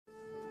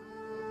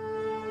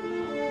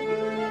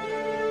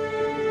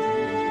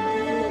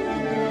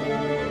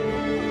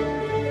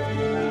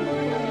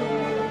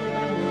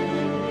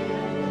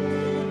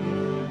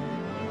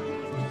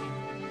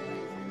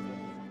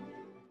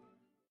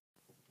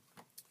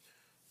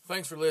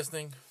Thanks for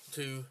listening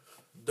to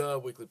the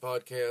weekly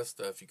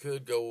podcast. If you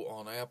could go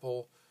on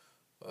Apple,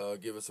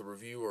 give us a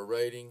review or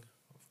rating,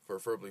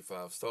 preferably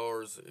 5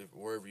 stars,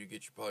 wherever you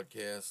get your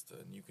podcast,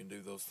 and you can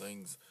do those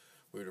things.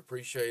 We would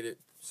appreciate it.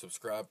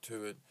 Subscribe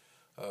to it.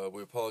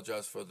 We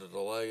apologize for the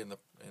delay in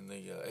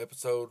the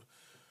episode.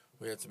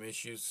 We had some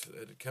issues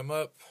that had come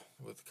up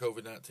with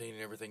COVID-19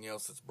 and everything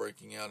else that's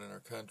breaking out in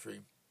our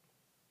country.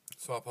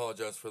 So I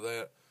apologize for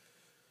that.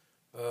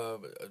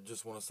 But I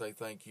just want to say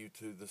thank you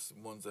to the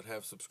ones that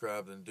have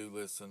subscribed and do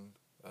listen.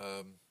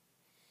 I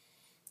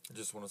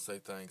just want to say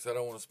thanks. I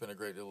don't want to spend a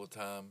great deal of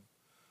time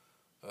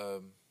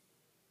on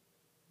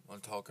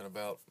talking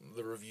about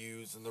the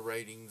reviews and the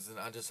ratings, and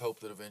I just hope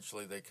that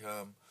eventually they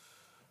come.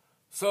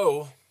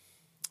 So,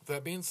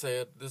 that being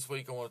said, this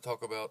week I want to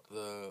talk about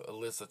the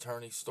Alissa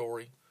Turney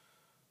story.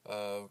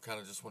 Kind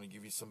of just want to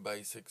give you some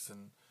basics,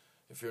 and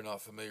if you're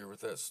not familiar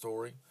with that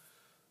story,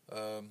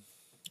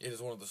 it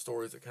is one of the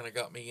stories that kind of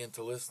got me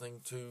into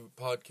listening to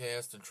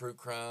podcasts and true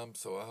crime,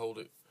 so I hold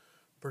it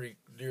pretty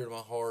dear to my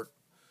heart.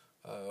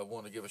 I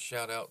want to give a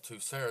shout out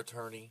to Sarah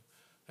Turney,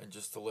 and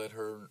just to let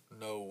her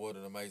know what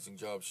an amazing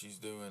job she's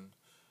doing,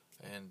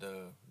 and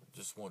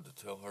just wanted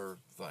to tell her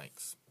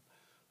thanks.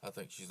 I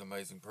think she's an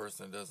amazing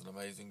person and does an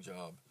amazing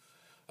job.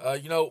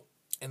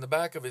 In the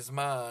back of his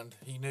mind,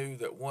 he knew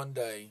that one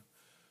day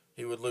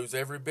he would lose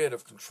every bit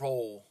of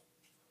control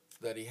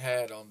that he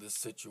had on this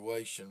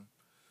situation.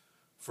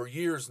 For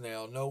years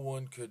now, no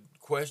one could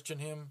question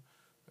him.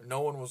 No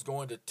one was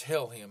going to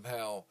tell him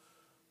how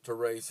to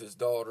raise his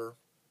daughter.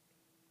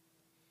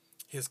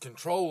 His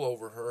control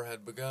over her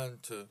had begun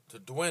to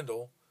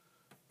dwindle.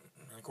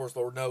 And of course,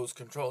 Lord knows,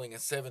 controlling a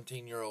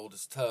 17-year-old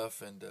is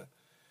tough. And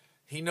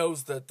he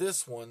knows that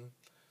this one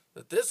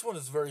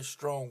is very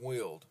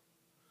strong-willed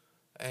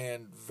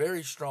and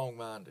very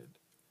strong-minded.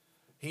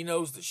 He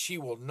knows that she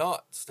will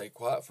not stay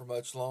quiet for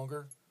much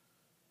longer.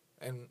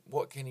 And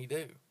what can he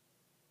do?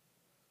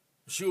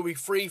 She will be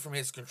free from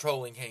his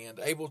controlling hand,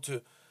 able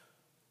to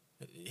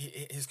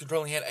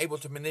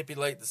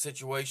manipulate the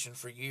situation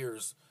for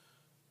years.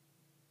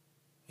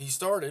 He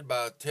started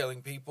by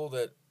telling people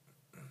that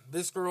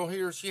this girl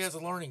here, she has a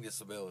learning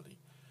disability,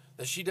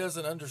 that she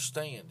doesn't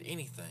understand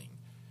anything,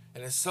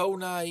 and is so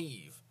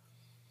naive,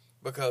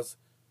 because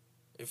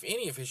if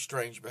any of his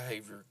strange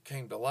behavior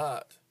came to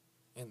light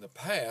in the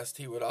past,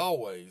 he would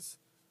always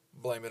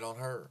blame it on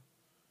her.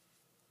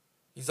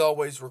 He's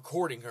always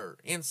recording her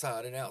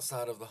inside and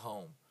outside of the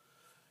home.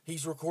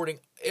 He's recording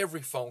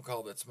every phone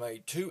call that's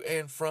made to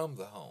and from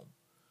the home.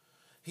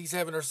 He's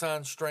having her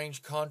sign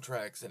strange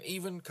contracts and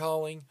even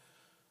calling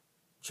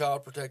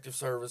Child Protective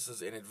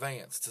Services in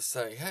advance to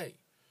say, hey,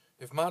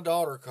 if my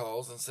daughter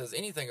calls and says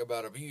anything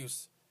about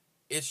abuse,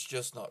 it's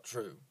just not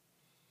true.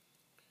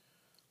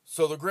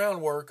 So the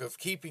groundwork of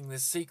keeping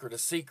this secret a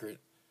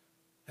secret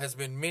has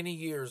been many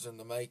years in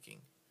the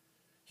making.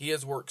 He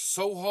has worked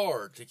so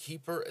hard to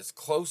keep her as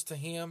close to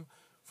him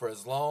for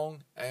as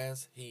long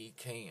as he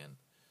can,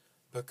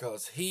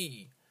 because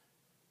he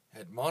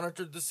had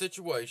monitored the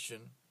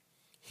situation.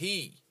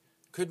 He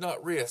could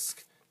not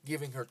risk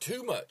giving her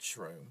too much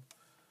room,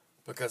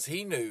 because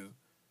he knew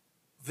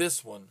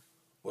this one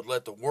would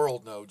let the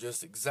world know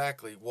just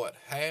exactly what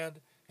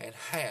had and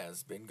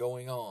has been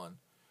going on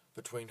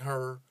between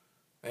her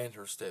and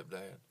her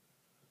stepdad.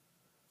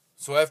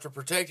 So after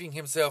protecting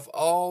himself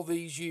all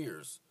these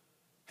years,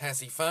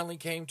 has he finally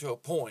came to a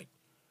point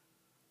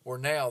where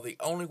now the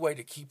only way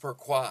to keep her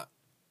quiet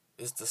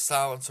is to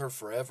silence her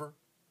forever?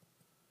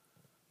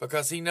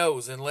 Because he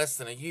knows in less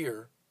than a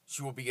year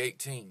she will be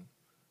 18,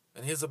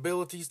 and his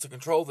abilities to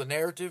control the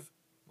narrative,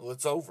 well,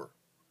 it's over.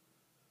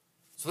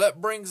 So that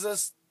brings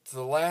us to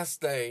the last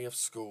day of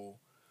school,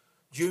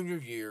 junior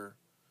year,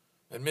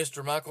 and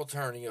Mr. Michael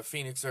Turney of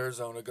Phoenix,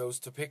 Arizona goes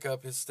to pick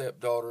up his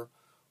stepdaughter,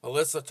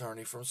 Alissa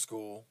Turney, from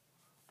school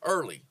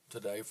early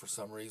today for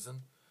some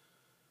reason.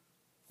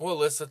 Well,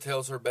 Alissa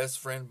tells her best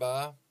friend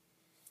bye,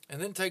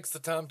 and then takes the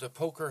time to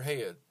poke her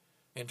head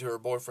into her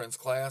boyfriend's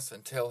class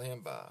and tell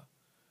him bye.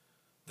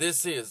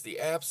 This is the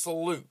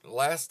absolute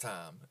last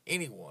time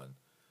anyone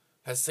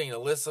has seen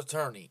Alissa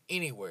Turney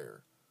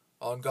anywhere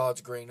on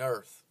God's green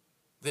earth.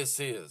 This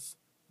is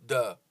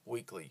the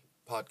Weekly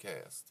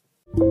Podcast.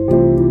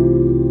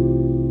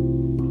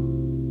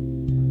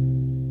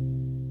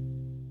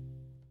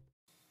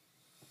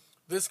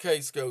 This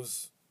case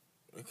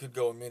could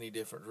go in many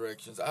different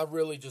directions. I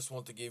really just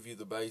want to give you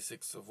the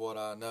basics of what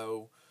I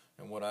know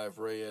and what I've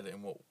read,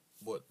 and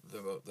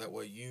that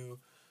way you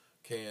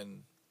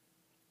can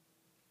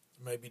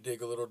maybe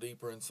dig a little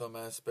deeper in some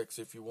aspects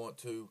if you want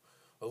to.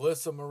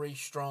 Alissa Marie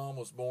Strom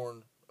was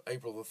born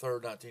April the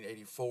 3rd,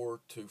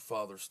 1984, to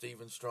Father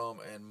Stephen Strom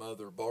and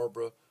Mother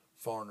Barbara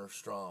Farner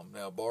Strom.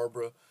 Now,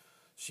 Barbara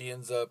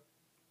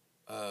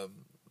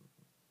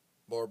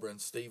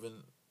and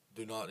Stephen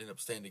do not end up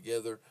staying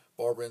together.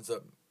 Barbara ends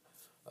up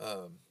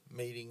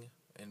meeting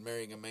and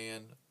marrying a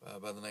man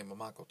by the name of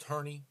Michael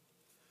Turney.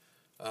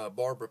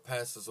 Barbara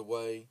passes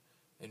away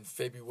in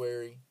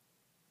February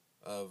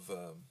of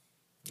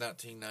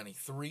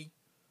 1993.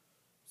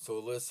 So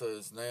Alissa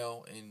is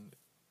now in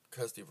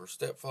custody of her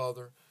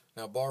stepfather.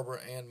 Now, Barbara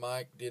and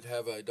Mike did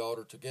have a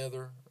daughter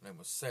together. Her name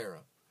was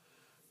Sarah.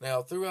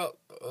 Now, throughout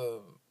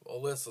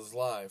Alissa's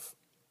life,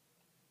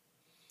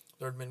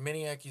 there had been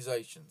many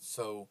accusations.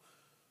 So,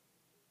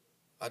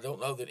 I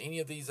don't know that any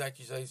of these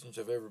accusations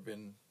have ever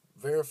been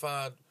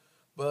verified,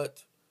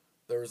 but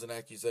there was an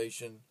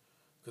accusation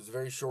because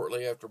very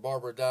shortly after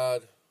Barbara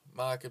died,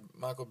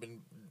 Michael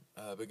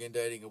began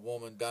dating a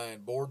woman,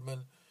 Diane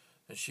Boardman,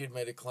 and she had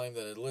made a claim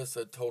that Alissa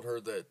had told her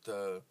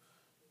that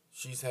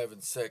she's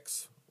having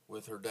sex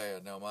with her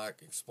dad. Now,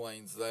 Mike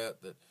explains that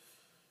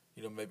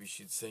maybe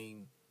she'd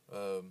seen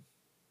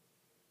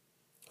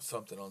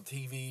something on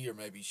TV, or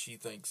maybe she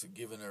thinks of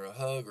giving her a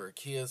hug or a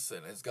kiss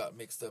and has got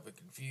mixed up and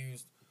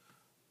confused.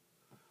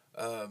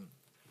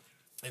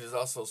 It is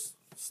also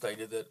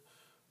stated that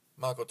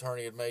Michael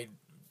Turney had made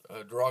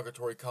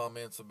derogatory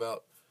comments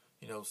about,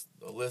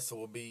 Alissa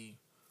will be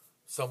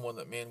someone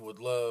that men would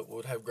love,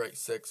 would have great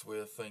sex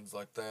with, things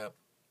like that.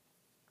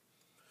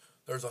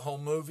 There's a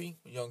home movie,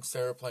 young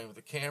Sarah playing with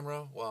the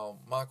camera, while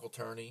Michael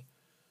Turney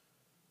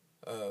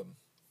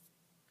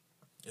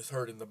is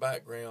heard in the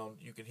background.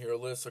 You can hear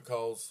Alissa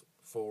calls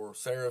for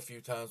Sarah a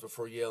few times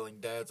before yelling,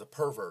 "Dad's a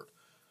pervert."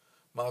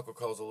 Michael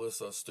calls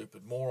Alissa a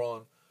stupid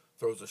moron,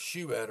 throws a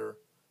shoe at her,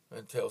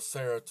 and tells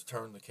Sarah to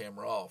turn the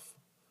camera off.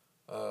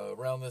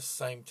 Around this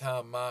same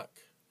time,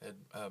 Mike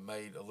had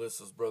made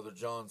Alissa's brother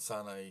John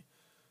sign a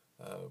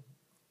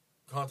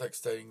contract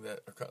stating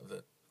that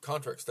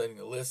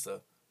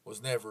Alissa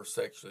was never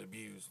sexually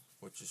abused,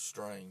 which is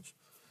strange.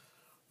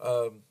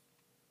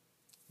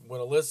 When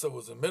Alissa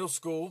was in middle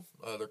school,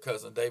 their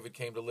cousin David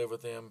came to live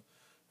with them,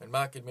 and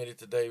Mike admitted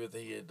to David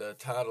that he had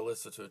tied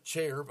Alissa to a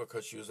chair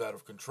because she was out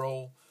of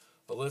control.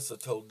 Alissa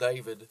told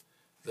David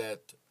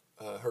that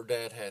her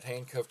dad had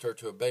handcuffed her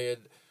to a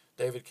bed.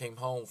 David came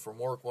home from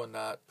work one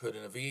night, put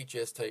in a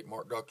VHS tape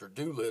marked Dr.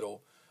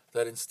 Doolittle,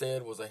 that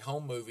instead was a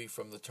home movie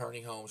from the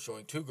Turney home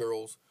showing two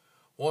girls,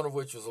 one of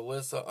which was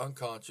Alissa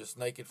unconscious,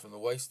 naked from the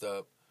waist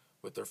up,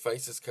 with their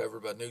faces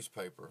covered by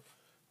newspaper.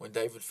 When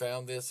David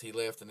found this, he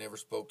left and never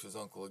spoke to his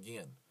uncle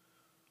again.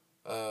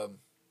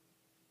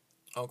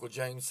 Uncle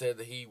James said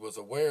that he was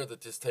aware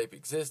that this tape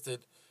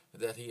existed,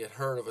 that he had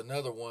heard of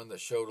another one that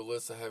showed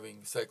Alissa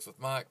having sex with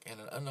Mike and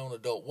an unknown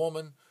adult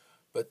woman,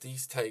 but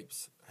these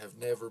tapes have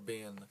never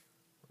been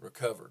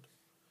recovered.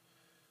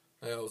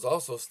 Now, it was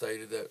also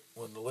stated that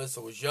when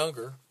Alissa was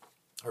younger,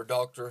 her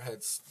doctor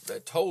had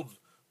told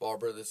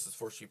Barbara, this is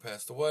before she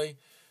passed away,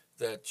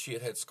 that she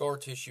had scar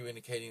tissue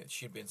indicating that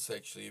she'd been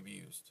sexually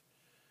abused.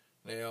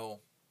 Now,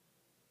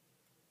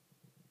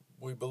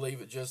 we believe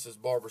it just as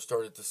Barbara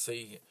started to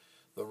see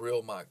the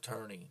real Mike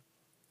Turney,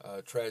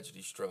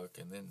 tragedy struck,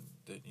 and then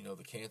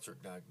the cancer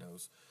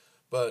diagnosed.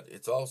 But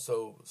it's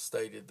also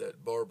stated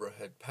that Barbara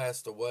had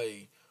passed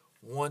away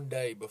one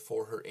day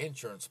before her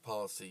insurance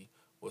policy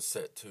was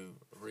set to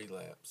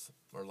relapse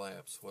or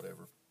lapse,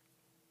 whatever.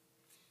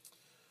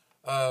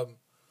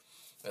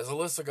 As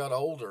Alissa got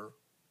older,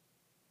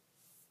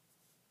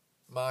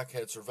 Mike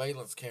had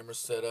surveillance cameras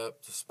set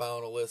up to spy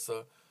on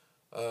Alissa.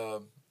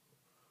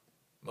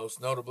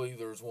 Most notably,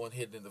 there was one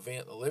hidden in the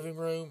vent in the living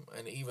room,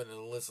 and even in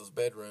Alissa's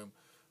bedroom,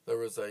 there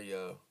was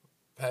a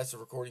passive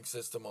recording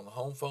system on the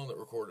home phone that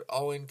recorded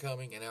all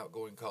incoming and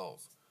outgoing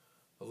calls.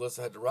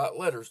 Alissa had to write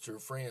letters to her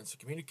friends to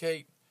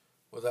communicate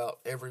without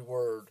every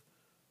word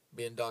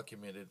being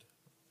documented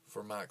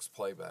for Mike's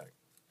playback.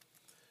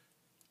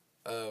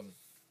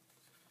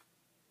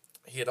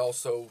 He had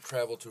also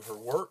traveled to her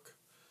work,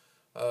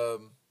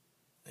 and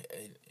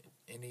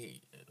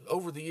he,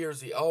 over the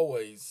years, he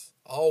always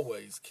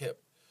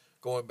kept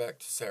going back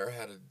to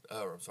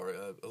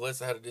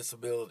Alissa had a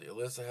disability.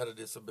 Alissa had a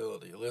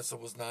disability. Alissa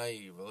was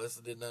naive.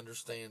 Alissa didn't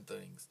understand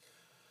things.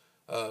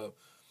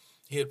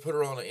 He had put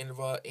her on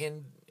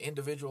an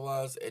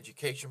individualized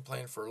education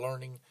plan for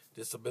learning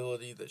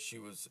disability that she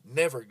was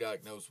never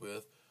diagnosed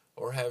with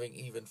or having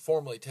even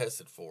formally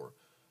tested for.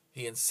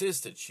 He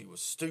insisted she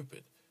was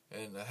stupid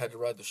and had to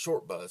ride the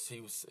short bus.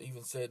 He was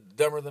even said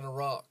dumber than a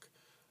rock.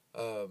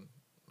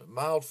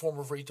 Mild form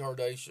of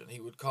retardation. He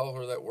would call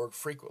her that word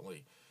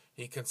frequently.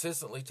 He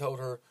consistently told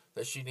her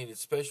that she needed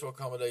special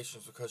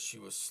accommodations because she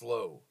was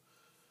slow.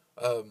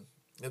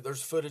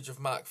 There's footage of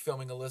Mike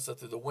filming Alissa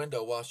through the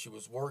window while she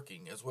was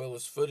working, as well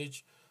as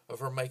footage of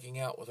her making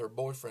out with her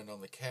boyfriend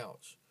on the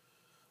couch.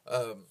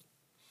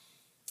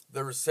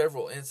 There were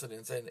several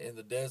incidents in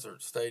the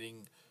desert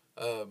stating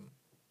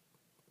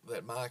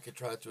that Mike had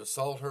tried to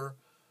assault her.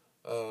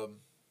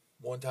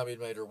 One time he'd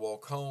made her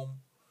walk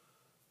home.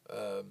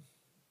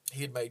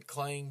 He had made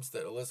claims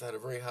that Alissa had a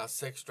very high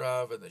sex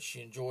drive and that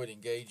she enjoyed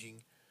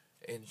engaging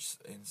in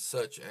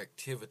such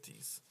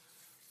activities.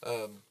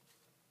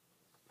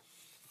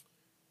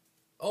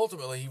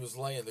 Ultimately, he was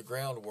laying the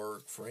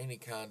groundwork for any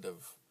kind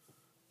of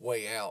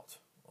way out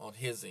on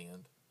his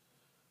end.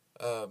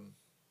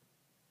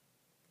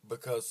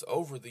 Because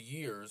over the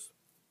years,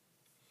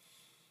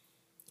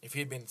 if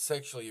he'd been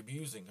sexually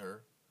abusing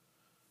her,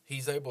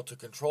 he's able to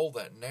control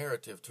that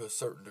narrative to a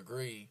certain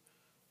degree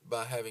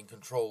by having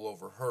control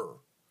over her.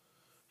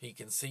 He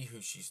can see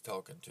who she's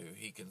talking to.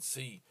 He can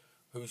see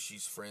who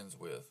she's friends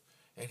with,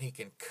 and he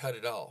can cut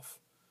it off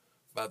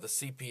by the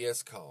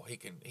CPS call. He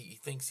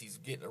thinks he's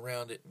getting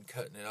around it and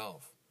cutting it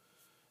off.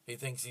 He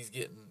thinks he's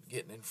getting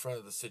in front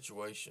of the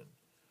situation.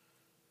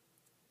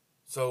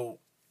 So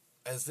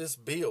as this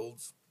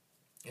builds,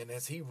 and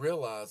as he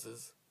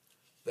realizes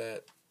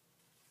that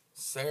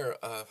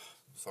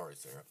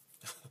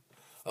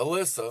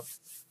Alissa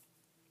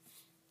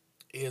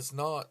is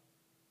not,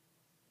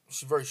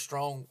 she's very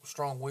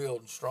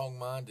strong-willed and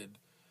strong-minded,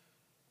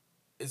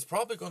 is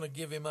probably going to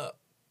give him up.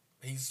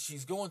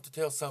 She's going to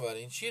tell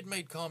somebody, and she had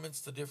made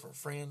comments to different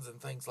friends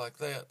and things like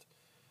that,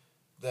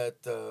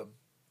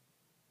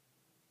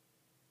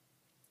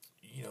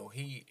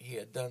 he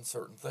had done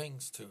certain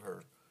things to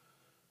her,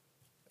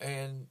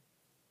 and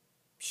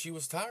she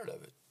was tired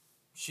of it.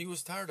 She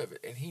was tired of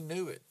it, and he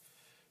knew it.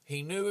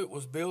 He knew it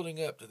was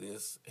building up to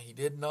this. He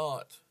did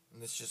not,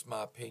 and this is just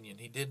my opinion,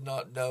 he did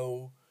not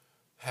know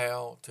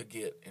how to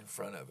get in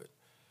front of it.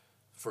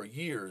 For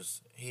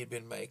years, he had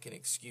been making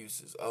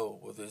excuses. Oh,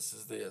 well, this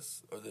is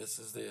this, or this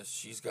is this.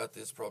 She's got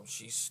this problem.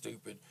 She's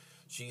stupid.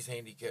 She's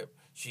handicapped.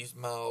 She's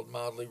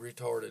mildly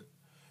retarded.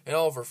 And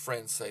all of her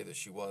friends say that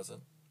she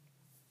wasn't.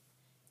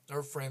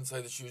 Her friends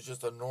say that she was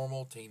just a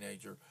normal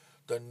teenager.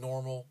 The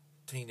normal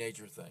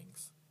teenager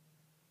things.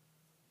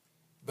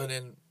 But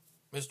in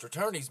Mr.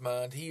 Turney's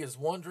mind, he is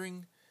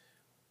wondering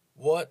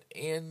what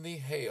in the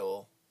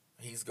hell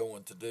he's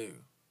going to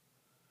do.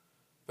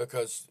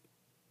 Because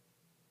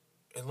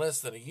in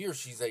less than a year,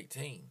 she's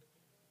 18.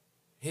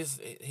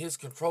 His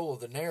control of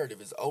the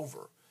narrative is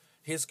over.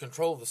 His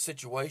control of the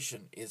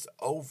situation is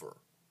over.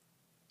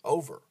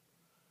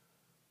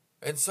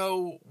 And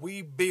so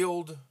we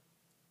build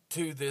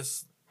to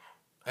this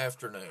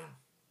afternoon.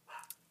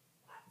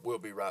 We'll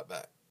be right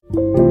back.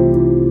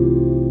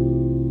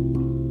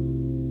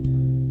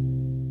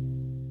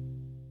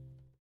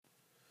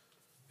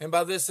 And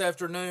by this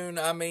afternoon,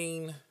 I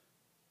mean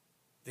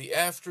the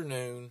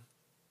afternoon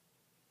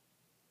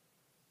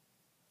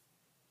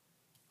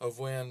of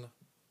when,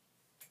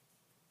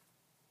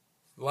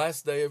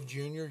 last day of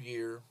junior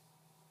year,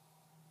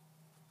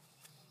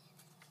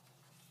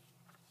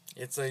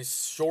 it's a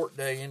short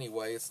day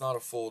anyway, it's not a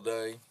full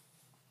day.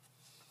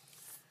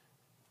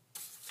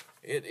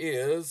 It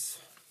is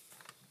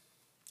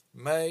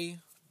May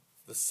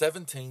the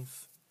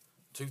 17th,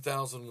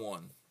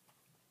 2001.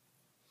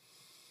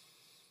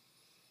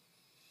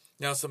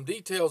 Now, some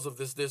details of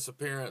this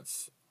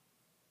disappearance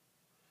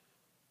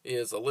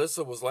is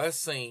Alissa was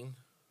last seen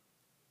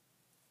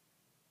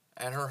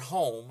at her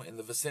home in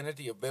the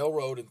vicinity of Bell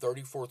Road and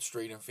 34th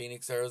Street in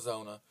Phoenix,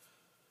 Arizona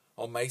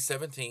on May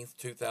 17th,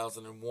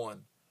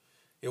 2001.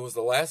 It was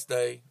the last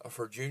day of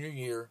her junior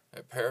year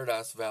at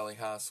Paradise Valley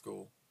High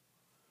School.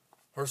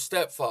 Her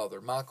stepfather,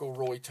 Michael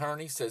Roy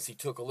Turney, says he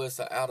took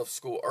Alissa out of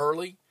school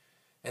early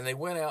and they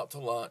went out to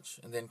lunch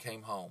and then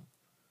came home.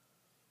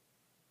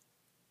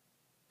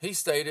 He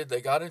stated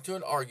they got into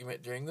an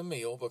argument during the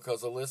meal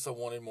because Alissa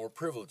wanted more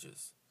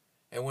privileges.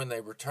 And when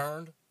they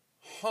returned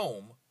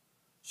home,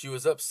 she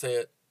was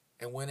upset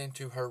and went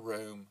into her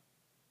room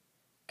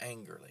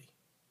angrily.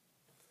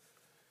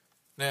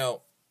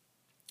 Now,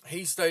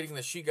 he's stating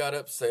that she got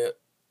upset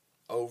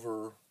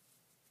over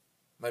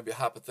maybe a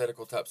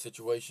hypothetical type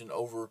situation.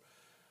 Over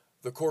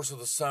the course of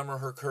the summer,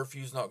 her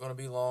curfew's not going to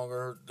be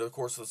longer. The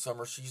course of the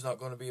summer, she's not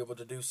going to be able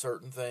to do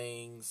certain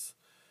things.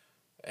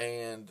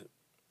 And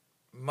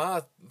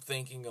my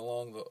thinking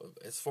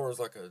as far as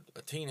like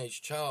a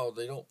teenage child,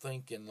 they don't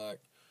think in like,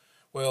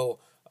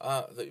 well,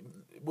 it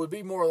would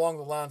be more along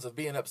the lines of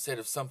being upset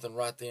if something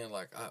right then,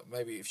 like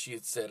maybe if she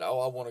had said, oh,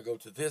 I want to go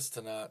to this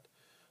tonight,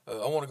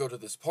 I want to go to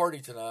this party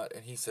tonight,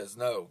 and he says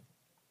no.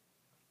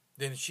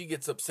 Then she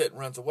gets upset and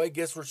runs away.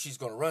 Guess where she's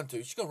going to run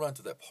to? She's going to run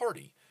to that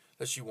party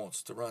that she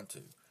wants to run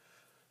to.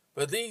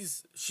 But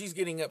she's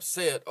getting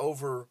upset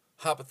over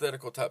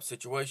hypothetical type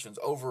situations,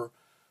 over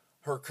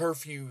her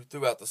curfew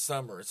throughout the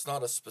summer. It's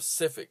not a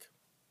specific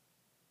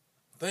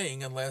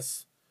thing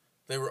unless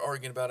they were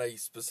arguing about a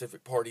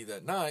specific party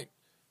that night,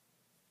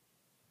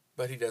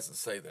 but he doesn't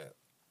say that.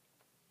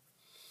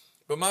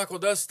 But Michael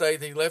does state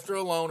that he left her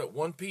alone at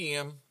 1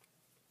 p.m.,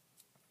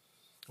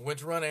 went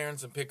to run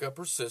errands and pick up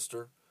her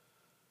sister.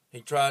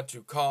 He tried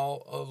to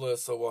call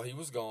Alissa while he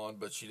was gone,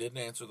 but she didn't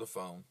answer the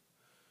phone.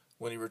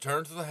 When he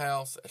returned to the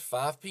house at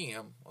 5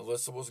 p.m.,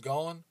 Alissa was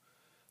gone,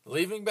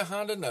 leaving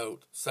behind a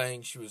note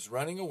saying she was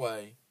running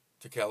away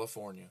to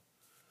California.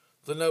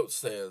 The note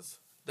says,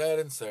 Dad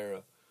and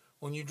Sarah,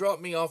 when you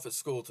dropped me off at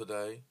school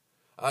today,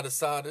 I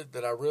decided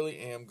that I really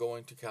am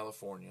going to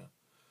California.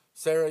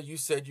 Sarah, you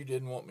said you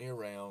didn't want me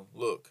around.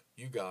 Look,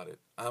 you got it.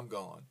 I'm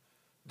gone.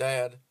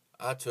 Dad,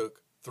 I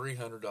took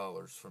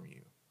 $300 from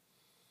you.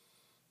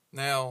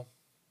 Now,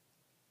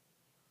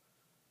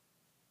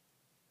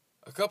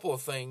 a couple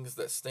of things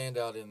that stand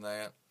out in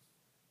that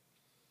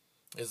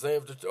is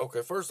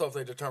first off,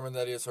 they determined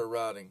that is her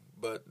writing,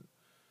 but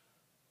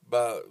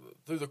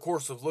through the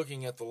course of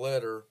looking at the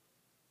letter,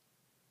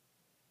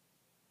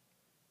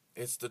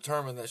 it's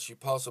determined that she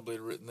possibly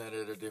had written that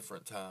at a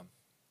different time.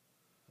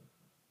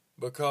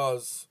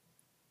 Because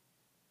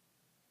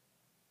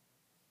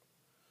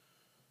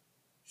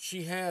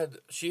she had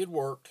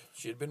worked,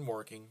 she had been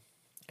working,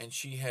 and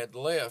she had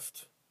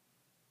left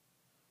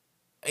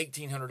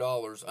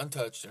 $1,800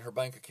 untouched in her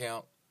bank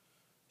account.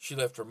 She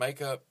left her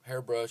makeup,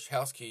 hairbrush,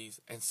 house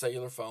keys, and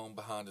cellular phone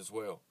behind as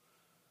well.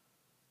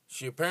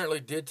 She apparently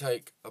did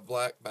take a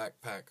black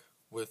backpack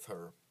with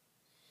her.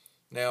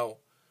 Now,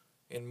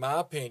 in my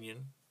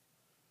opinion,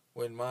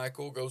 when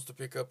Michael goes to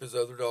pick up his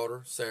other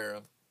daughter,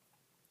 Sarah,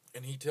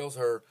 and he tells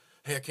her,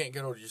 hey, I can't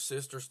get hold of your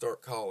sister,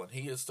 start calling.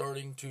 He is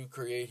starting to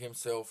create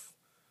himself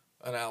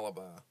an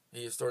alibi.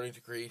 He is starting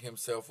to create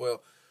himself,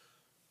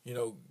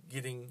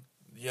 getting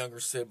the younger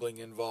sibling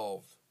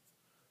involved.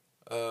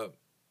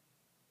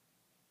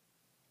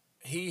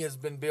 He has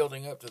been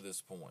building up to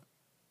this point.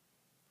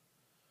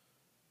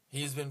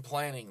 He's been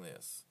planning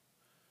this.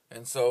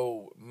 And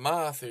so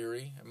my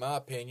theory, my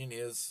opinion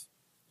is,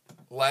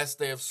 last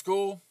day of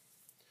school,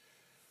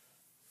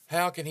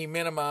 how can he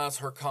minimize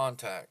her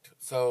contact?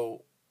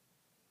 So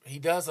he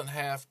doesn't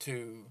have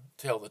to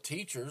tell the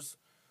teachers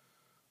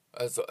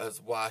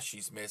as why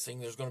she's missing.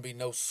 There's going to be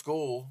no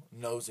school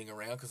nosing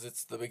around because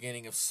it's the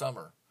beginning of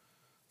summer.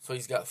 So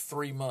he's got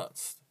 3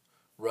 months,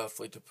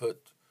 roughly, to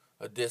put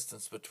a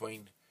distance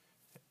between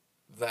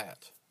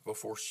that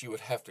before she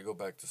would have to go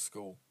back to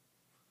school.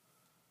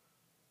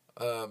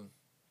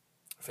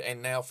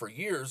 And now for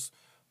years,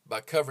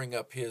 by covering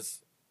up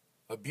his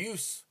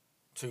abuse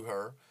to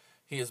her,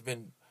 he has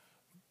been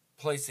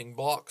placing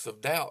blocks of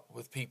doubt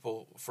with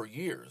people for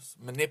years,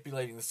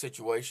 manipulating the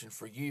situation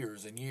for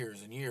years and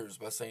years and years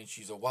by saying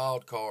she's a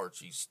wild card,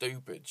 she's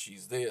stupid,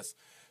 she's this,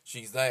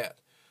 she's that.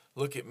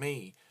 Look at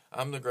me,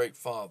 I'm the great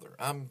father,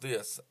 I'm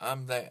this,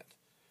 I'm that.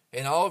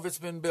 And all of it's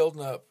been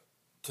building up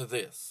to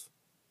this.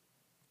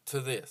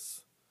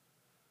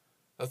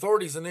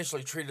 Authorities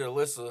initially treated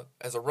Alissa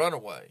as a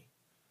runaway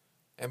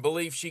and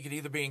believed she could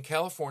either be in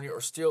California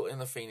or still in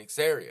the Phoenix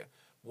area.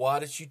 Why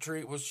was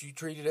she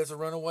treated as a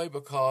runaway?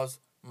 Because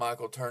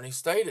Michael Turney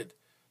stated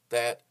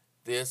that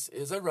this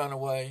is a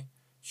runaway.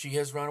 She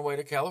has run away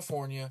to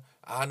California.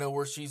 I know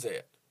where she's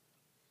at.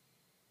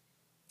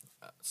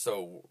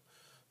 So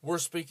we're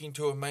speaking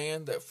to a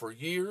man that for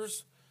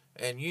years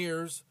and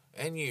years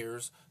and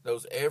years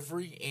knows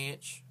every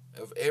inch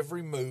of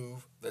every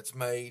move that's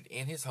made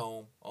in his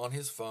home, on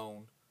his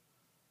phone.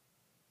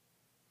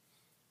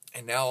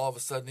 And now all of a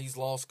sudden he's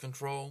lost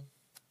control.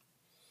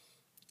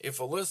 If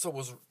Alissa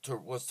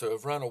was to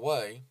have run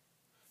away,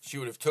 she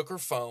would have took her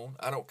phone.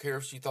 I don't care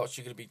if she thought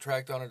she could be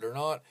tracked on it or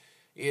not.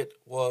 It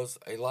was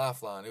a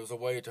lifeline. It was a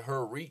way to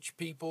her reach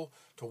people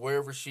to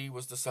wherever she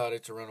was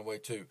decided to run away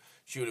to.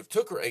 She would have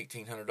took her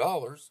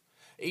 $1,800.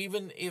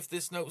 Even if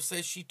this note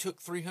says she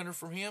took $300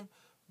 from him,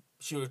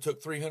 she would have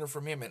took $300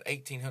 from him and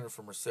 $1,800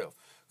 from herself.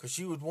 Because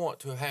she would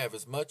want to have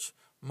as much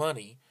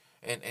money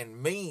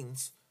and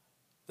means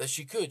that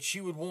she could.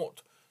 She would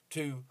want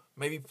to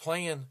maybe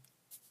plan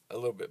a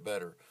little bit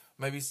better.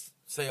 Maybe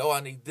say, oh, I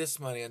need this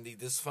money, I need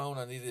this phone,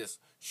 I need this.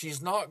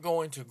 She's not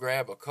going to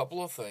grab a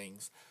couple of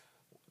things,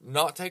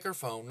 not take her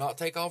phone, not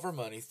take all of her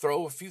money,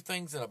 throw a few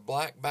things in a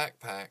black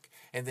backpack,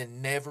 and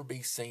then never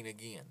be seen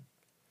again.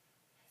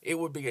 It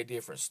would be a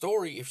different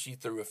story if she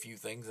threw a few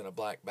things in a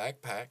black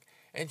backpack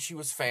and she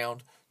was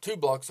found 2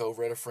 blocks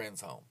over at a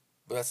friend's home.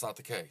 But that's not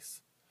the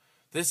case.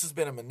 This has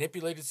been a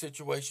manipulated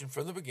situation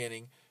from the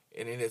beginning,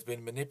 and it has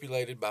been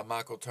manipulated by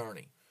Michael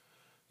Turney.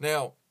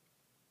 Now,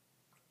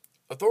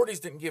 authorities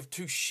didn't give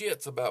 2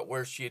 shits about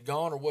where she had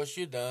gone or what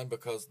she had done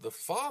because the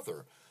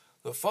father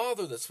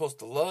that's supposed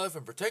to love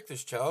and protect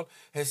this child,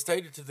 has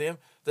stated to them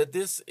that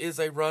this is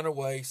a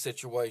runaway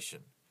situation.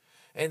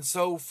 And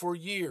so for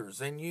years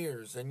and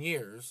years and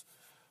years,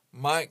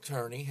 Mike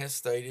Turney has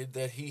stated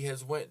that he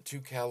has went to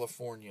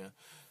California,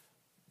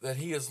 that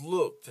he has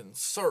looked and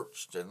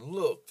searched and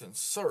looked and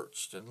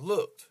searched and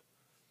looked.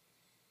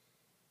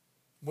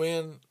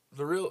 When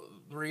the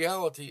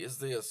reality is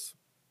this,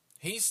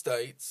 he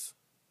states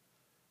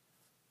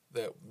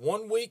that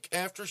 1 week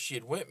after she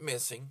had went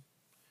missing,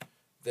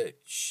 that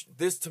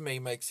this to me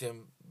makes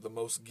him the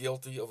most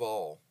guilty of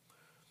all.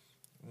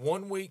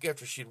 1 week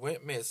after she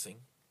went missing,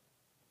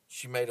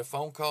 she made a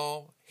phone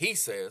call, he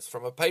says,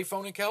 from a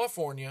payphone in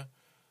California,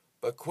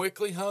 but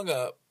quickly hung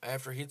up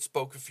after he'd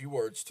spoke a few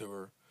words to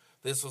her.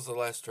 This was the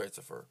last trace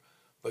of her.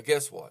 But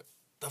guess what?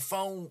 The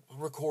phone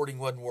recording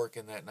wasn't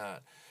working that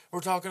night.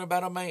 We're talking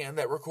about a man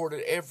that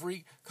recorded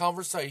every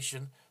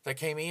conversation that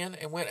came in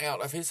and went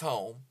out of his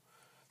home.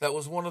 That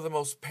was one of the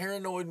most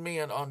paranoid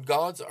men on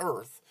God's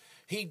earth.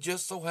 He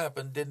just so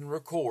happened didn't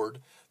record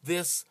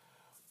this.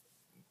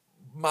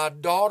 My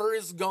daughter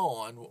is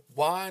gone.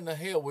 Why in the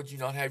hell would you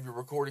not have your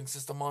recording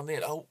system on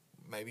then? Oh,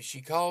 maybe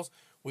she calls.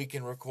 We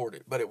can record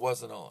it. But it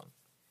wasn't on.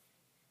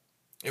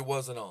 It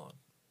wasn't on.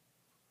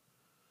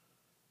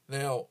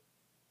 Now,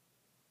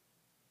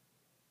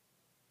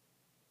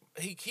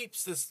 he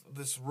keeps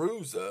this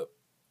ruse up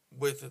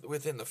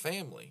within the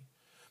family.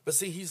 But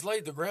see, he's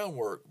laid the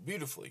groundwork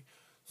beautifully.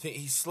 See,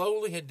 he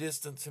slowly had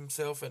distanced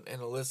himself and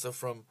Alissa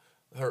from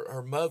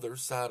her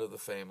mother's side of the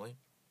family.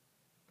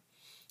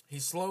 He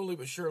slowly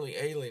but surely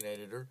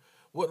alienated her,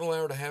 wouldn't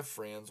allow her to have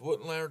friends,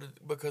 wouldn't allow her to,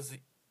 because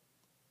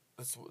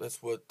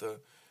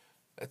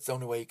That's the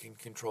only way he can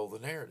control the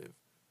narrative,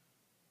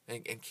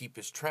 and keep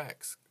his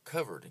tracks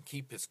covered, and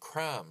keep his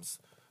crimes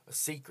a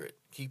secret,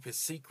 keep his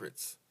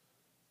secrets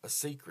a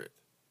secret.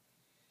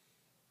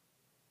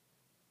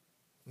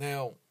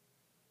 Now,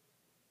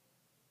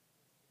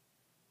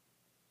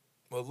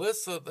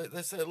 Alissa,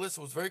 they said Alissa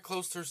was very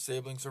close to her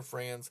siblings, her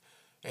friends,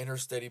 and her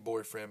steady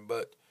boyfriend,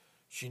 but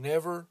she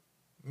never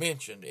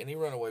mentioned any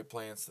runaway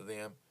plans to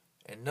them,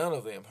 and none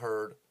of them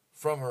heard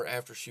from her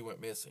after she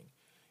went missing.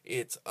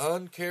 It's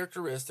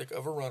uncharacteristic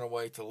of a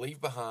runaway to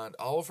leave behind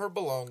all of her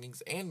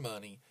belongings and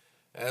money,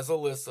 as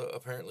Alissa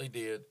apparently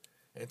did,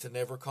 and to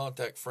never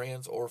contact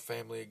friends or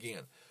family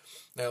again.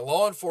 Now,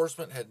 law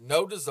enforcement had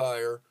no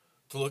desire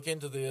to look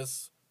into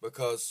this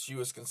because she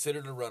was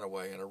considered a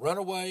runaway. And a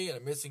runaway and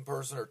a missing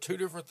person are two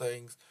different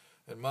things,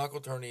 and Michael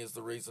Turney is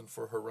the reason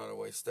for her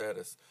runaway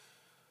status.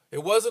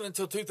 It wasn't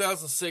until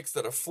 2006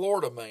 that a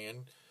Florida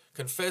man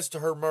confessed to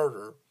her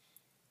murder,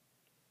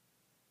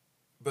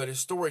 but his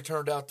story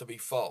turned out to be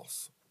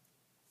false.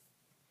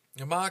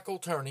 Now, Michael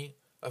Turney,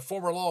 a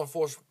former law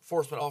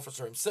enforcement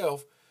officer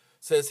himself,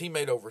 says he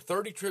made over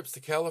 30 trips to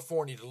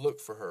California to look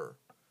for her.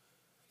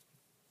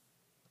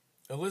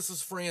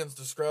 Alyssa's friends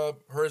describe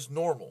her as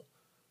normal,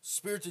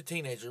 spirited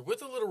teenager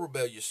with a little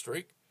rebellious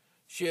streak.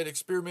 She had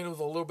experimented with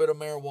a little bit of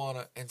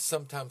marijuana and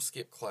sometimes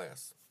skipped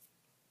class.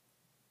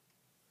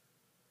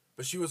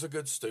 But she was a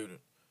good student.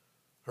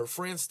 Her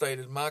friends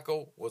stated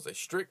Michael was a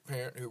strict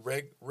parent who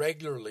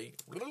regularly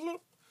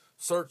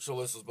searched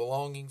Alyssa's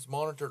belongings,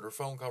 monitored her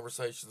phone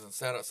conversations, and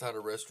sat outside a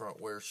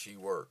restaurant where she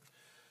worked.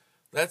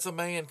 That's a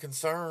man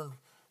concerned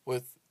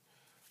with,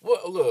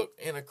 well, look,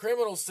 in a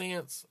criminal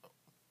sense,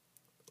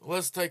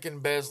 let's take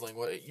embezzling.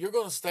 You're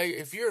going to stay,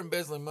 if you're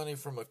embezzling money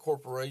from a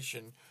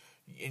corporation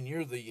and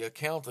you're the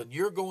accountant,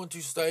 you're going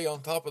to stay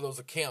on top of those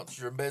accounts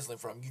you're embezzling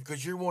from,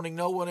 because you're wanting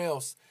no one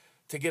else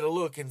to get a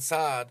look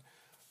inside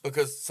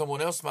because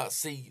someone else might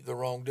see the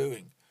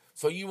wrongdoing.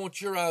 So you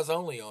want your eyes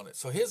only on it.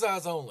 So his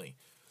eyes only.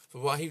 So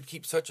why he would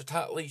keep such a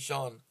tight leash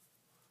on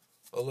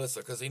Alissa,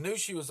 because he knew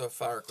she was a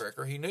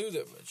firecracker. He knew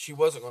that she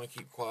wasn't going to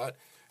keep quiet,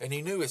 and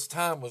he knew his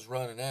time was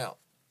running out.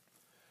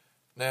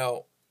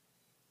 Now,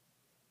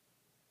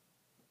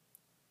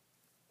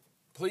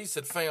 police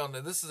had found,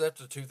 and this is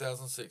after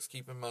 2006,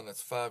 keep in mind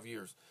that's 5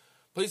 years.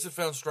 Police had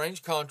found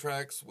strange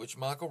contracts, which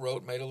Michael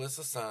wrote, made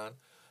Alissa sign.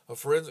 A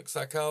forensic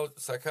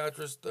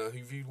psychiatrist who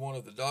viewed one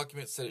of the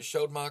documents said it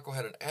showed Michael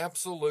had an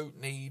absolute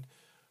need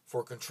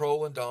for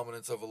control and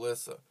dominance of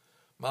Alissa.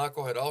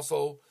 Michael had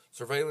also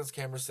surveillance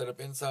cameras set up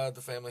inside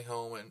the family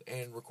home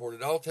and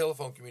recorded all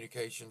telephone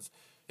communications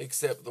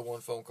except the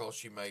one phone call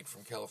she made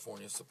from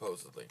California,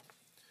 supposedly.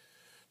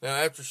 Now,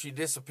 after she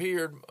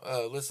disappeared,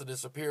 Alissa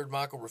disappeared,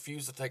 Michael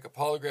refused to take a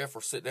polygraph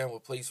or sit down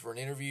with police for an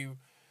interview.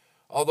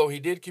 Although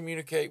he did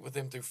communicate with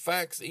them through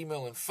fax,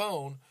 email, and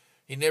phone,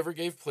 he never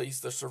gave police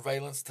the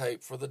surveillance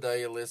tape for the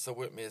day Alissa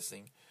went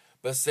missing,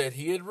 but said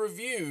he had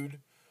reviewed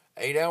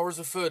 8 hours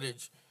of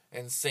footage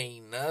and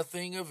seen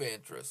nothing of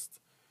interest.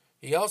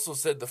 He also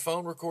said the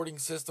phone recording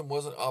system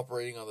wasn't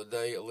operating on the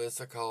day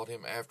Alissa called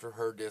him after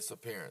her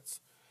disappearance.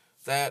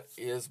 That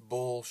is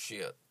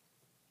bullshit.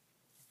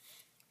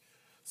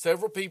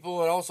 Several people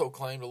had also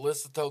claimed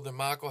Alissa told them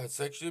Michael had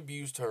sexually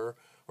abused her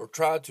or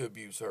tried to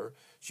abuse her.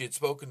 She had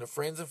spoken to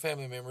friends and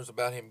family members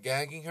about him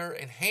gagging her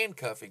and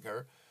handcuffing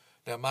her.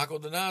 Now, Michael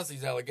denies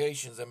these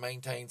allegations and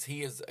maintains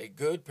he is a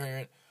good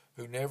parent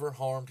who never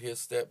harmed his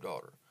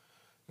stepdaughter.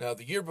 Now,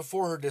 the year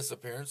before her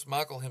disappearance,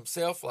 Michael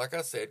himself, like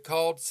I said,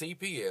 called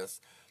CPS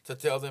to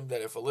tell them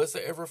that if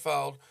Alissa ever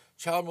filed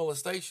child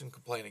molestation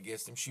complaint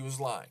against him, she was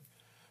lying.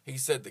 He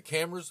said the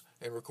cameras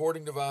and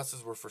recording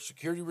devices were for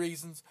security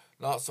reasons,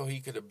 not so he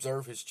could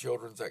observe his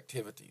children's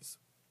activities.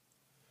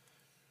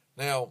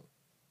 Now,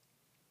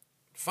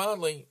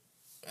 finally,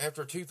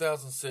 after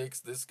 2006,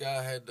 this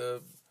guy had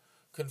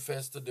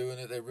confessed to doing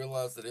it. They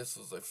realized that this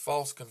was a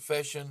false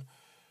confession.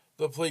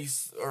 The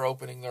police are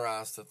opening their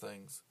eyes to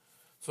things.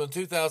 So in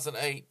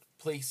 2008,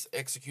 police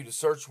executed a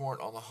search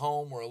warrant on the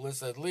home where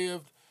Alissa had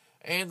lived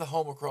and the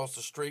home across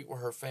the street where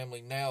her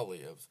family now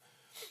lives.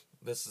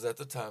 This is at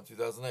the time,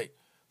 2008.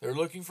 They're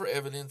looking for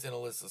evidence in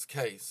Alissa's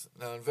case.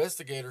 Now,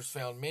 investigators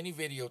found many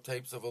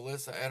videotapes of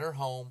Alissa at her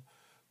home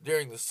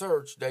during the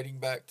search dating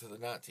back to the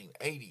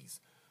 1980s,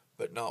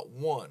 but not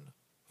one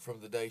from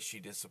the day she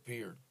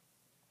disappeared.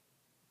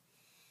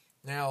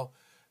 Now,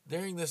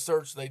 during this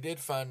search, they did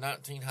find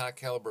 19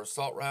 high-caliber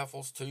assault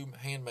rifles, 2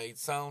 handmade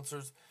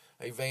silencers,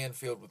 a van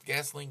filled with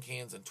gasoline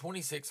cans, and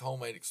 26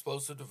 homemade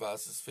explosive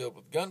devices filled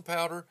with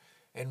gunpowder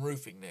and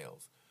roofing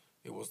nails.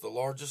 It was the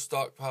largest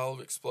stockpile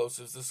of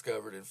explosives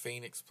discovered in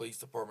Phoenix Police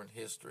Department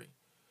history.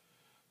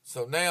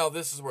 So now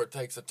this is where it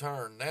takes a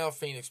turn. Now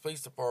Phoenix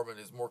Police Department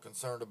is more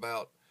concerned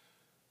about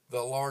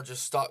the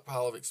largest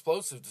stockpile of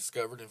explosives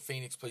discovered in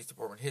Phoenix Police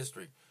Department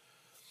history.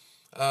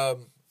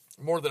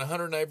 More than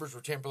 100 neighbors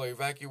were temporarily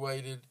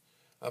evacuated.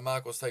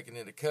 Michael was taken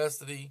into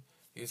custody.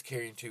 He was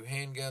carrying 2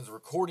 handguns, a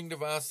recording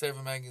device,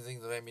 7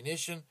 magazines of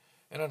ammunition,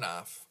 and a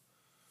knife.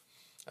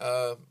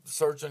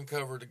 Search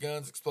uncovered the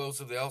guns,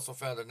 explosive. They also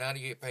found a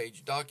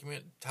 98-page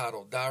document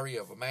titled Diary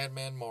of a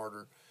Madman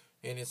Martyr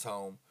in his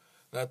home.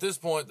 Now, at this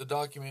point, the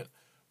document,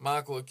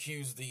 Michael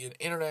accused the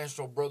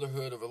International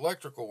Brotherhood of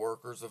Electrical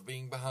Workers of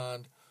being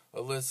behind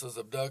Alissa's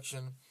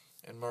abduction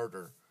and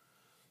murder.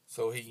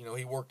 So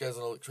he worked as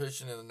an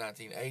electrician in the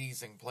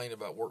 1980s and complained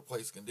about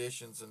workplace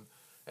conditions. And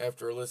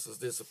after Alissa's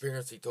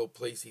disappearance, he told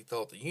police he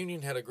thought the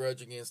union had a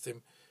grudge against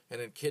him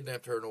and had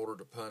kidnapped her in order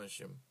to punish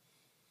him.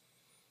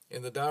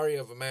 In the Diary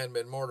of a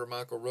Madman Martyr,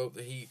 Michael wrote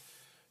that he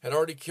had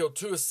already killed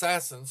 2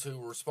 assassins who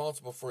were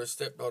responsible for his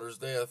stepdaughter's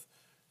death,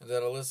 and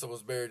that Alissa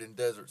was buried in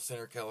Desert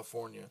Center,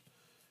 California.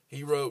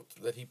 He wrote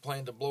that he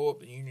planned to blow up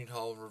the Union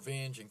Hall in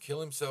revenge and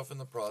kill himself in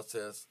the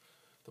process.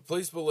 The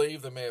police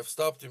believe they may have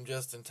stopped him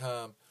just in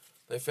time.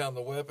 They found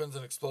the weapons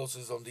and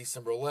explosives on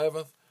December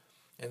 11th,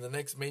 and the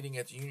next meeting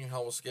at the Union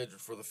Hall was scheduled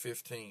for the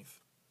 15th.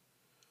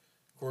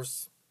 Of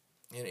course,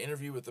 in an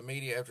interview with the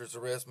media after his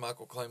arrest,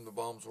 Michael claimed the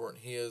bombs weren't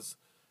his,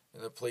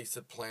 and the police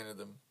had planted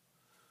them.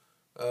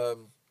 Of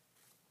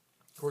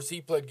course,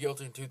 he pled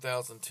guilty in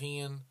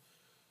 2010.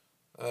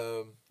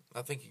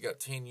 I think he got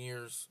 10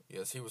 years.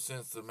 Yes, he was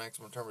sentenced to the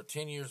maximum term of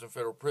 10 years in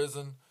federal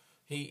prison.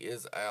 He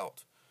is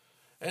out.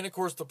 And, of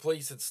course, the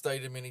police had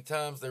stated many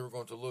times they were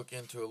going to look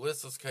into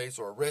Alissa's case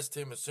or arrest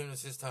him as soon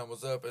as his time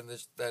was up, and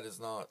that is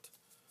not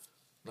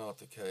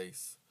the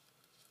case.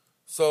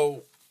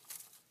 So,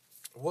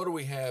 what do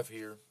we have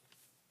here?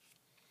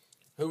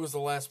 Who was the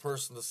last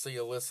person to see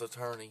Alissa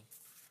Turney?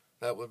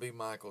 That would be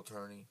Michael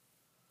Turney.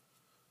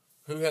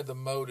 Who had the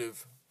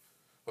motive,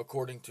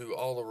 according to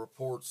all the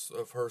reports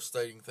of her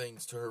stating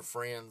things to her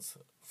friends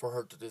for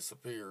her to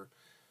disappear?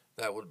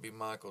 That would be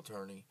Michael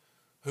Turney.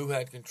 Who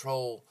had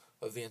control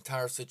of the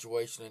entire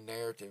situation and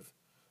narrative?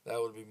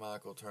 That would be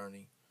Michael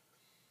Turney.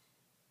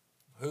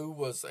 Who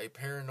was a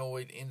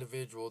paranoid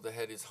individual that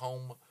had his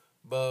home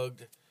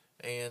bugged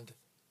and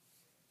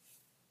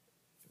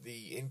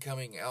the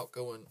incoming,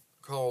 outgoing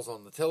calls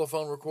on the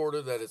telephone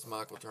recorded? That is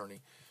Michael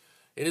Turney.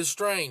 It is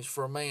strange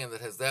for a man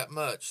that has that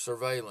much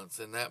surveillance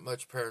and that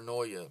much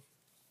paranoia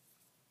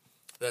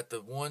that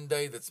the one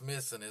day that's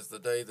missing is the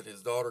day that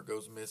his daughter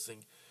goes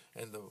missing,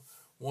 and the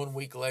 1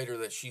 week later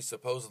that she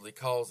supposedly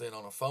calls in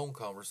on a phone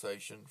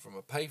conversation from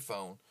a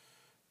payphone,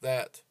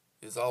 that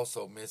is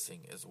also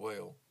missing as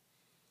well.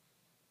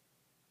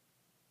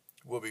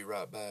 We'll be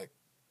right back.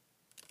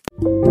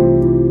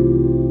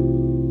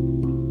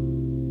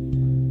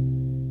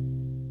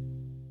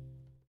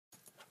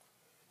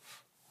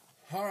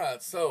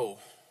 Alright, so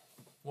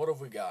what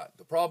have we got?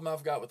 The problem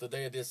I've got with the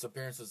day of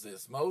disappearance is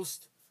this.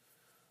 Most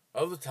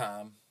of the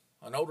time,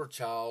 an older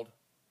child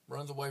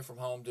runs away from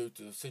home due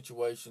to a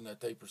situation that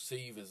they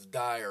perceive as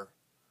dire.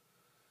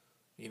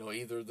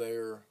 Either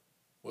there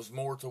was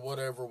more to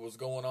whatever was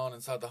going on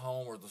inside the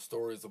home, or the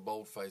story is a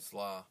bold-faced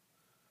lie.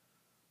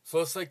 So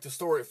let's take the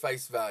story at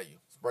face value.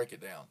 Let's break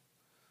it down.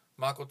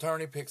 Michael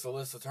Turney picks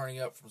Alissa Turney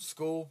up from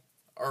school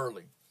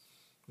early.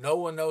 No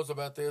one knows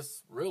about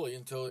this, really,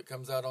 until it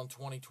comes out on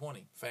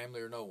 2020,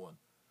 family or no one.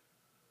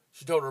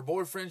 She told her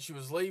boyfriend she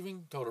was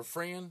leaving, told her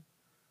friend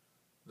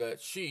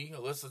that she,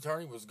 Alissa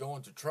Turney, was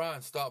going to try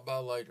and stop by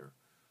later.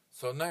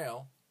 So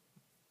now,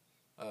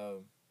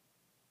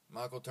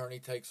 Michael Turney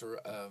takes her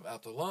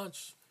out to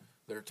lunch.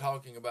 They're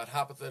talking about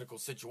hypothetical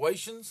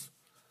situations,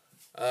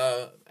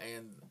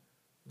 and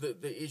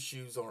the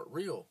issues aren't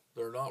real.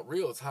 They're not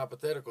real. It's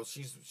hypothetical.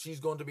 She's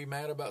going to be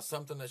mad about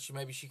something that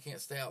she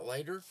can't stay out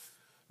later.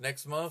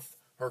 Next month,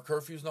 her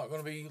curfew's not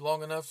going to be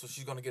long enough, so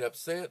she's going to get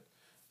upset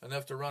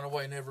enough to run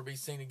away and never be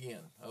seen again.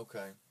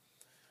 Okay.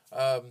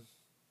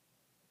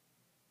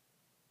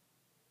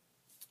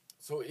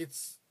 So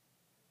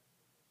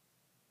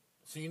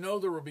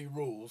there will be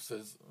rules,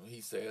 as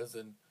he says,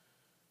 and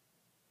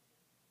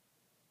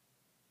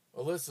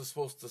Alyssa's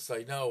supposed to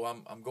say, no,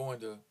 I'm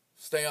going to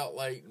stay out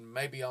late and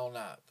maybe all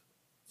night.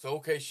 So,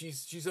 okay,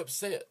 she's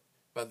upset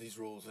by these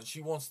rules and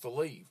she wants to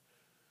leave.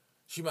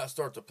 She might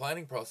start the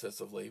planning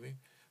process of leaving.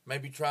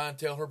 Maybe try and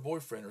tell her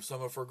boyfriend or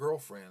some of her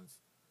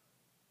girlfriends.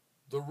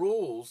 The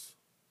rules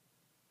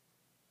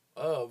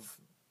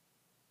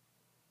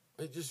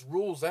it just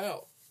rules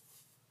out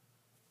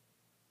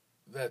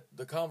that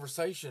the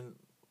conversation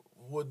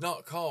would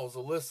not cause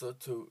Alissa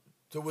to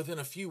within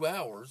a few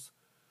hours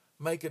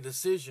make a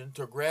decision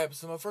to grab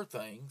some of her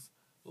things,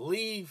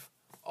 leave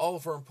all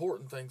of her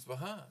important things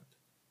behind.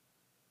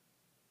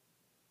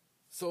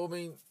 So,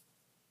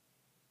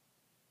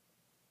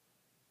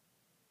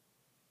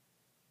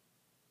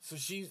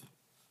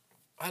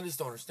 I just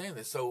don't understand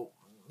this. So,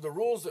 the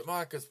rules that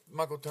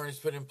Michael Turney's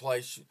put in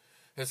place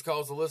has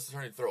caused Alissa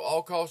Turney to throw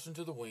all caution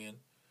to the wind.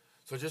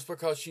 So, just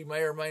because she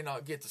may or may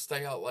not get to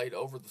stay out late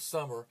over the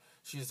summer,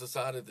 she's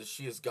decided that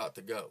she has got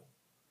to go.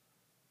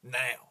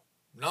 Now,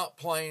 not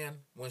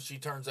plan when she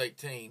turns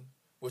 18,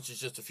 which is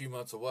just a few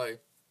months away.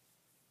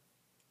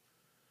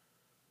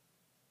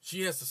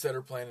 She has to set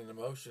her plan into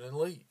motion and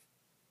leave.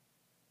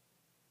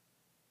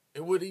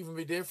 It would even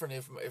be different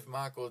if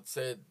Michael had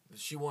said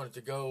she wanted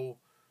to go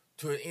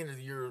to an end of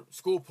the year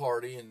school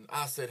party and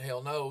I said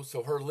hell no,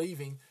 so her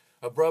leaving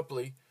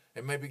abruptly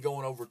and maybe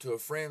going over to a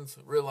friend's,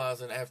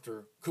 realizing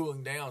after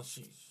cooling down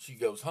she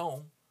goes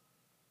home.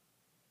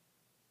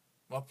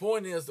 My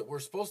point is that we're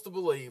supposed to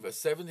believe a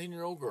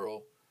 17-year-old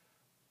girl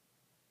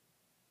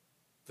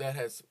that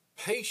has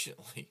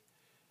patiently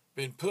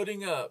been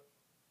putting up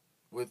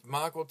with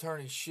Michael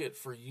Turney's shit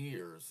for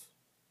years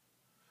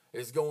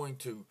is going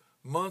to,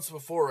 months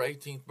before her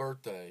 18th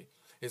birthday,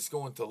 is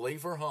going to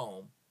leave her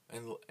home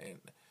and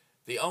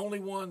the only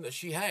one that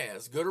she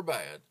has, good or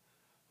bad,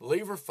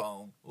 leave her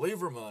phone, leave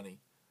her money,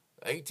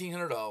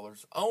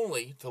 $1,800,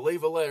 only to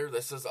leave a letter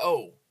that says,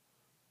 "Oh,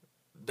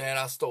 Dad,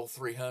 I stole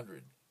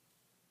 $300."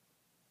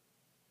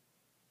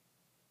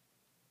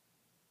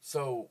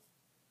 So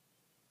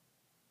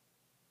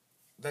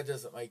that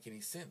doesn't make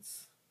any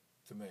sense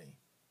to me.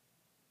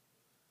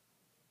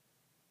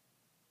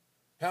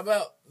 How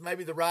about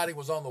maybe the writing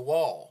was on the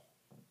wall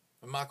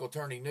and Michael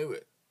Turney knew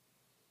it?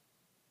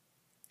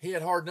 He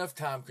had hard enough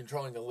time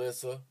controlling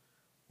Alissa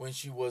when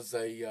she was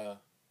a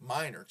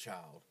minor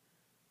child.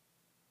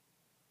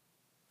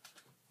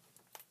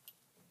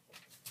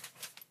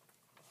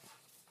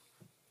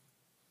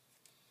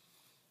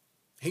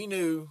 He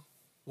knew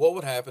what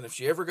would happen if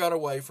she ever got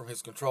away from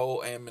his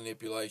control and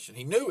manipulation.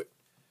 He knew it.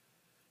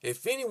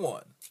 If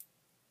anyone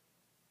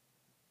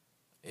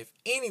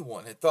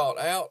had thought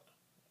out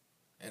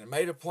and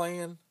made a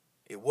plan,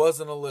 it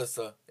wasn't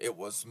Alissa, it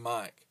was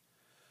Mike,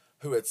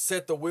 who had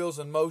set the wheels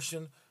in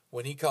motion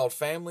when he called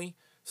family,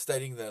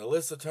 stating that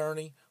Alissa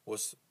Turney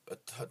was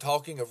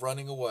talking of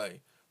running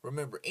away.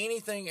 Remember,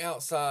 anything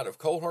outside of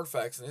cold hard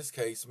facts in this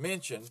case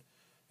mentioned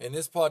in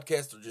this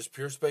podcast are just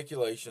pure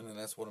speculation, and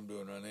that's what I'm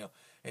doing right now,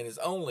 and is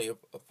only a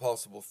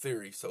possible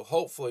theory. So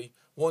hopefully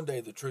one day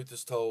the truth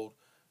is told,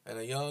 and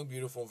a young,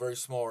 beautiful, and very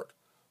smart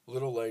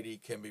little lady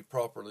can be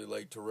properly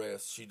laid to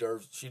rest. She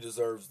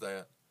deserves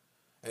that,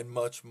 and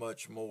much,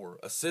 much more.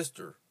 A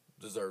sister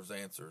deserves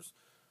answers.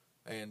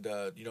 And,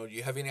 do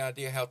you have any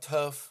idea how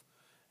tough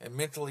and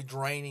mentally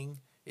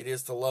draining it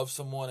is to love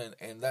someone,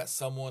 and that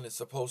someone is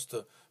supposed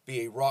to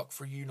be a rock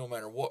for you no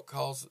matter what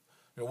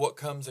what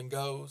comes and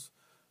goes?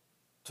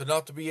 To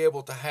not to be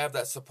able to have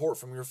that support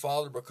from your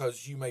father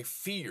because you may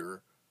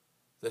fear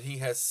that he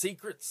has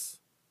secrets,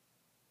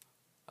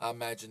 I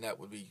imagine that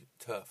would be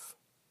tough.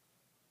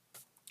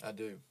 I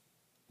do.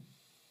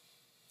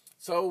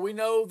 So we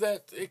know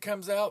that it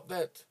comes out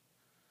that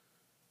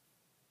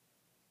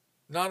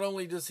not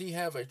only does he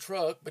have a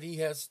truck, but he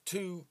has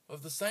two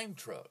of the same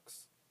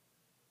trucks.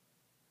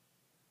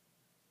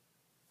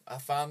 I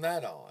find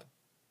that odd.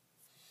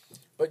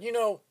 But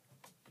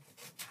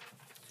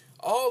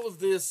all of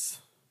this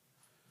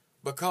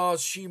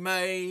because she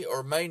may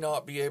or may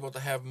not be able to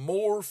have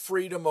more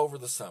freedom over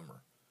the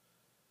summer.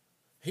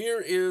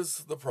 Here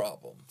is the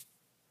problem.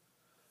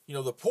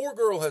 The poor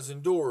girl has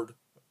endured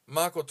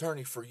Michael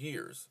Turney for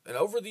years. And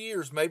over the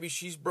years, maybe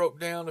she's broke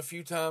down a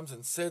few times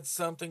and said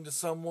something to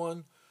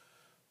someone.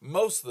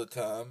 Most of the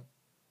time,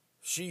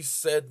 she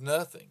said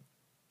nothing.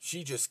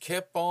 She just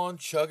kept on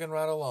chugging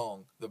right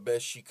along the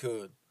best she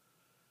could.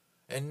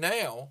 And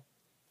now,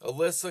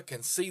 Alissa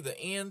can see the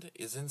end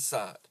is in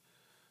sight.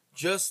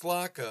 Just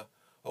like a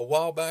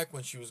while back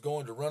when she was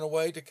going to run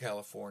away to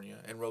California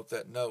and wrote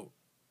that note.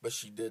 But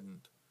she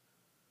didn't.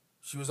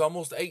 She was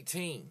almost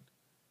 18.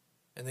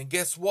 And then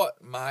guess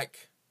what,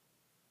 Mike?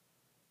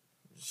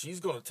 She's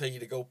going to tell you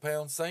to go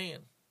pound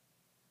sand.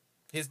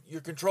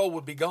 Your control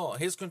would be gone.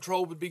 His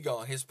control would be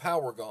gone. His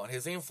power gone.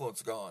 His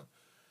influence gone.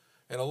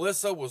 And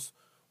Alissa was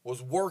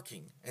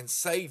working and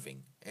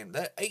saving. And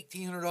that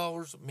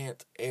 $1,800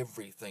 meant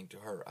everything to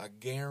her. I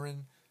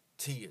guarantee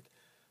it.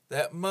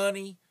 That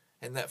money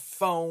and that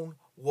phone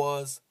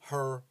was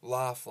her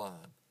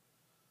lifeline.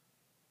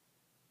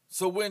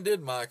 So when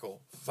did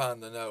Michael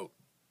find the note?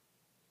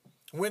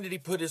 When did he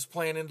put his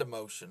plan into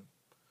motion?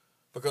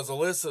 Because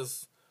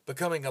Alissa's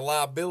becoming a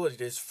liability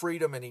to his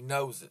freedom and he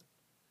knows it.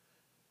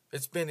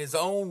 It's been his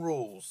own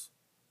rules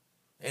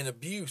and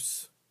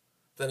abuse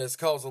that has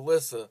caused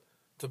Alissa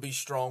to be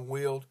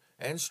strong-willed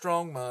and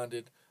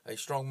strong-minded, a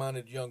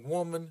strong-minded young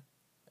woman,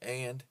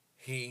 and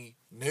he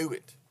knew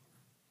it.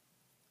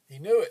 He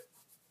knew it.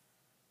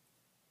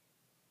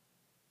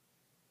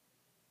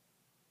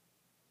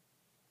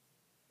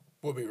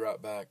 We'll be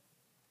right back.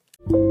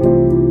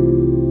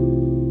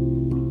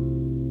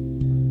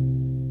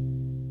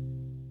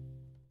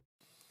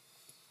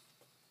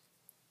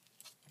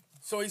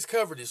 So he's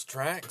covered his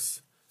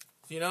tracks,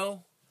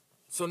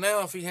 So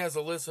now if he has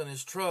Alissa in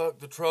his truck,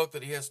 the truck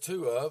that he has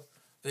two of,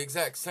 the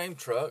exact same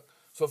truck.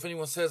 So if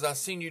anyone says, "I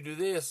seen you do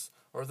this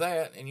or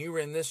that," and you were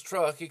in this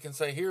truck, he can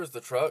say, "Here's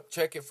the truck.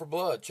 Check it for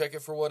blood. Check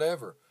it for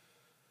whatever."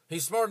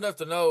 He's smart enough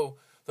to know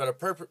that a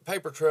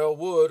paper trail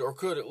would or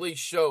could at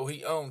least show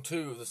he owned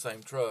two of the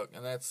same truck.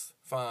 And that's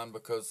fine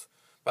because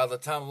by the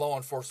time law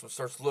enforcement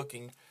starts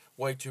looking,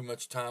 way too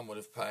much time would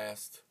have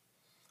passed.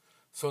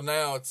 So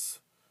now it's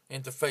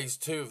into phase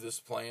 2 of this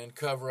plan,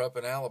 cover up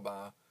an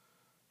alibi.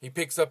 He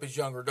picks up his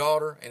younger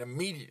daughter and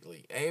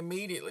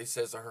immediately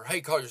says to her, "Hey,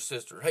 call your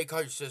sister. Hey,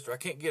 call your sister. I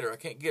can't get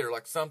her,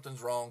 like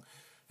something's wrong,"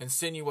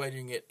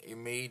 insinuating it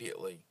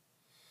immediately.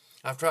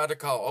 I've tried to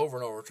call over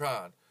and over,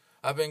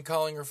 I've been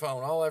calling her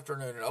phone all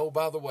afternoon, and oh,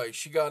 by the way,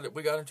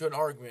 we got into an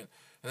argument,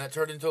 and that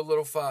turned into a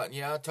little fight. And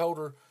yeah, I told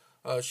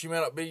her she may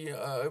not be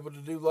able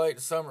to do late in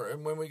summer.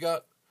 And when we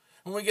get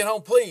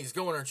home, please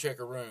go in there and check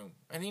her room.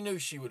 And he knew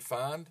she would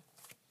find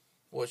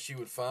what she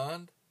would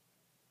find.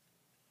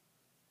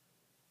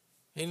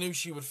 He knew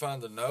she would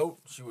find the note.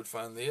 She would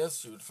find this.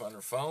 She would find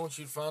her phone.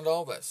 She'd find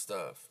all that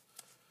stuff.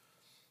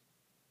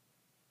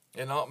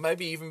 And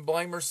maybe even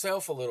blame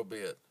herself a little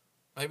bit.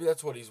 Maybe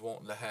that's what he's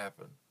wanting to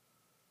happen.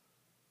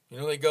 You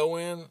know, they go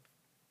in,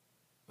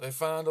 they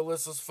find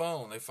Alissa's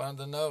phone, they find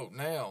the note.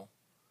 Now,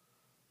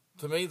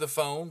 to me, the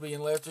phone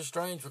being left is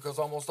strange because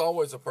almost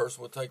always a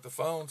person would take the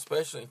phone,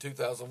 especially in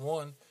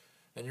 2001,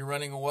 and you're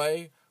running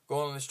away,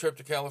 going on this trip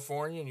to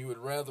California, and you would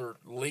rather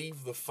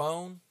leave the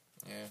phone?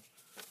 Yeah,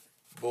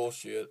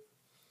 bullshit.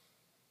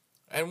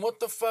 And what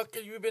the fuck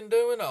have you been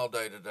doing all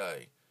day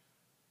today?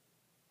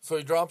 So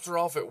he drops her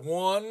off at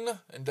 1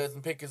 and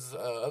doesn't pick his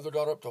other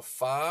daughter up till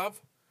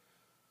 5.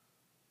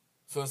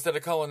 So instead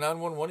of calling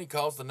 911, he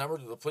calls the number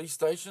to the police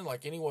station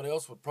like anyone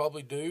else would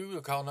probably do.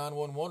 He'll call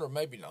 911 or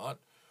maybe not.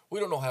 We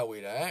don't know how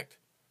we'd act.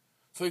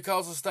 So he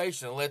calls the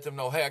station and let them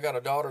know, hey, I got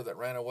a daughter that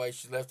ran away.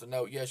 She left a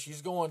note. Yeah,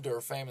 she's going to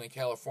her family in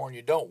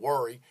California. Don't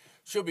worry.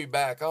 She'll be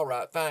back. All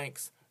right,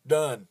 thanks.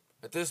 Done.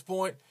 At this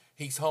point,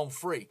 he's home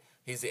free.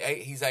 He's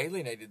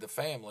alienated the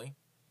family.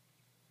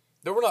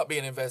 There will not be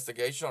an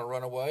investigation on a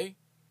runaway.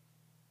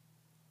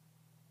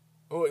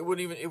 Well, it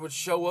would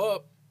show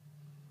up.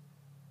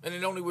 And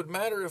it only would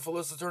matter if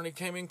Alissa Turney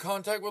came in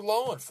contact with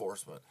law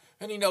enforcement.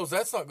 And he knows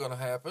that's not going to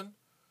happen.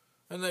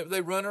 And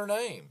they run her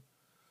name.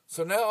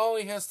 So now all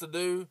he has to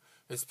do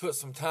is put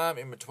some time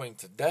in between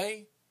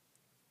today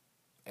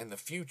and the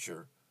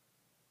future.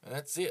 And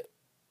that's it.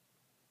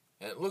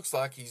 And it looks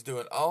like he's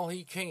doing all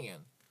he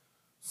can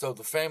so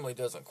the family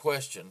doesn't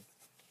question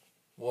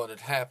what had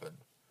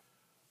happened.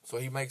 So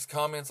he makes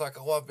comments like,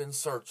 oh, I've been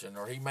searching.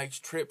 Or he makes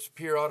trips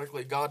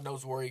periodically. God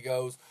knows where he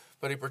goes.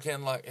 But he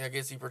pretends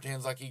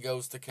like he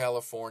goes to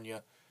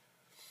California.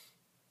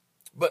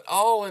 But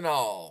all in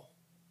all,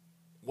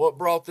 what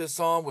brought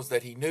this on was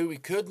that he knew he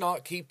could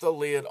not keep the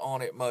lid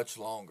on it much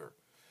longer.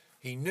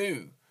 He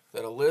knew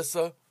that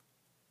Alissa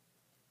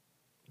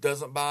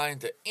doesn't buy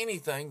into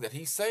anything that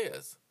he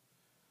says.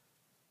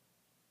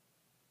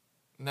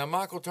 Now,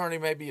 Michael Turney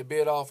may be a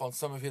bit off on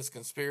some of his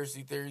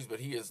conspiracy theories,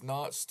 but he is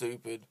not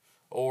stupid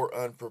or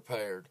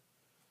unprepared.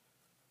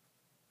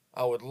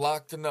 I would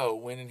like to know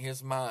when in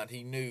his mind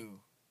he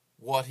knew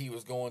what he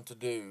was going to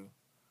do,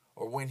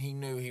 or when he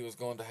knew he was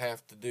going to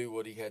have to do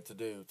what he had to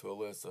do to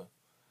Alissa.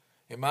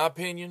 In my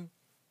opinion,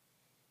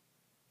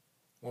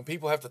 when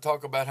people have to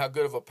talk about how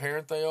good of a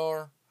parent they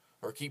are,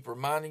 or keep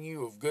reminding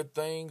you of good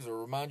things, or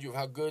remind you of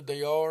how good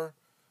they are,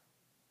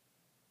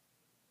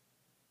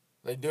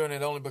 they're doing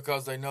it only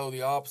because they know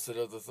the opposite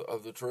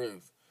of the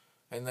truth,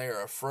 and they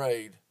are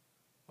afraid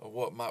of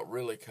what might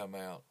really come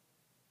out.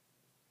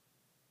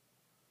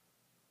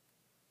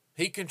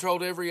 He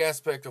controlled every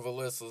aspect of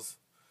Alissa's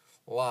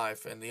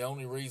life, and the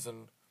only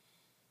reason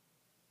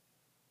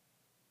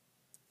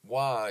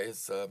why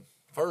is,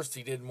 first,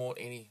 he didn't want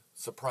any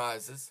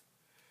surprises.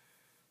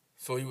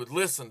 So he would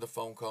listen to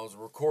phone calls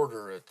and record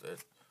her at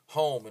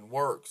home and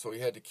work, so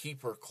he had to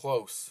keep her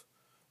close.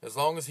 As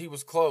long as he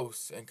was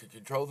close and could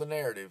control the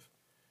narrative,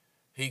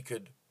 he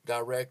could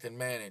direct and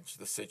manage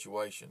the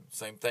situation.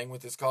 Same thing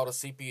with this call to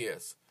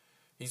CPS.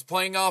 He's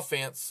playing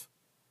offense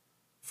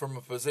from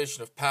a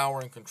position of power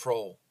and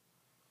control.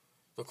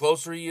 The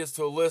closer he is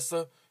to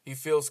Alissa, he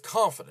feels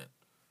confident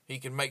he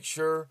can make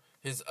sure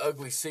his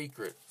ugly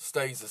secret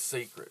stays a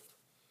secret.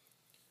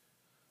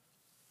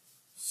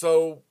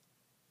 So,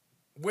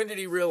 when did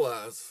he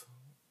realize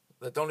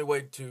that the only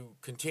way to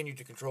continue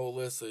to control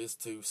Alissa is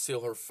to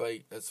seal her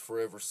fate as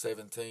Forever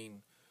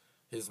 17,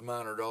 his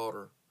minor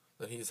daughter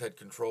that he's had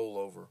control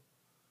over?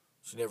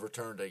 She never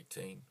turned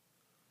 18.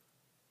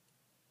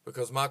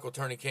 Because Michael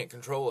Turney can't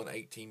control an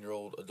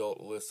 18-year-old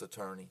adult Alissa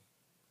Turney.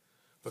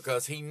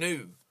 Because he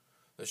knew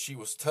that she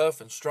was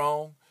tough and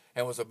strong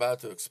and was about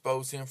to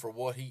expose him for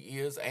what he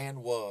is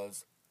and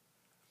was.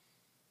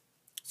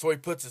 So he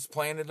puts his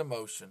plan into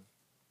motion.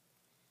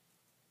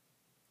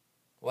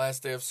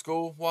 Last day of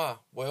school, why?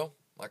 Well,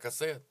 like I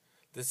said,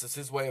 this is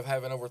his way of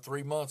having over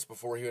 3 months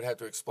before he would have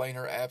to explain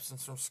her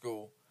absence from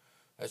school.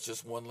 That's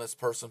just one less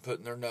person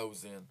putting their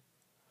nose in.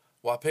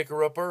 Why pick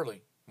her up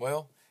early?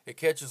 Well, it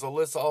catches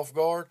Alissa off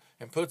guard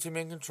and puts him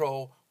in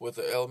control with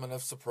the element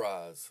of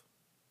surprise.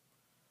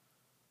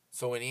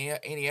 So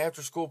any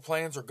after-school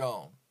plans are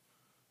gone.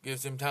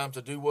 Gives him time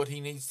to do what he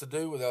needs to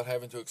do without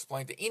having to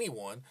explain to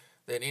anyone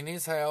that in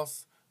his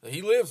house that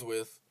he lives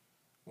with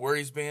where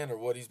he's been or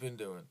what he's been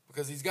doing.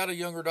 Because he's got a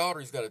younger daughter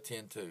he's got to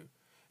tend to.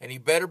 And he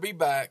better be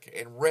back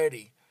and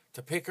ready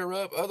to pick her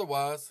up.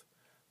 Otherwise,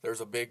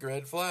 there's a big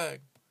red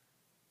flag.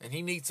 And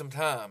he needs some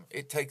time.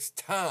 It takes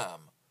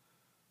time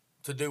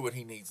to do what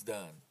he needs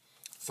done.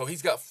 So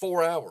he's got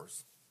 4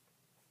 hours.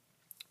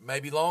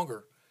 Maybe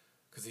longer.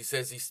 Because he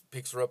says he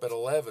picks her up at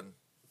 11.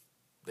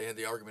 They had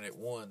the argument at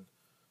 1.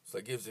 So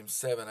that gives him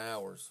 7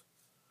 hours.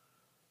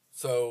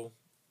 So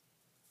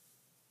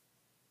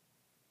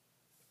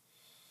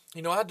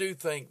I do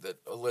think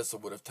that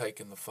Alissa would have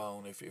taken the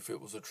phone if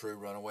it was a true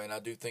runaway, and I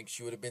do think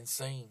she would have been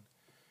seen.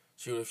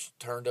 She would have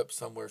turned up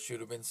somewhere. She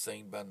would have been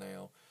seen by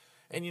now.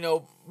 And,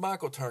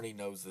 Michael Turney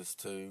knows this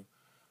too.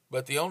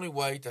 But the only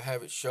way to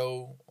have it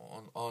show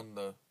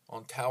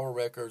on tower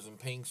records and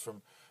pings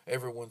from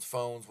everyone's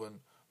phones when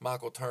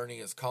Michael Turney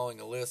is calling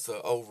Alissa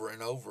over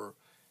and over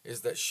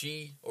is that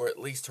she, or at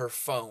least her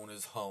phone,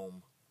 is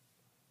home.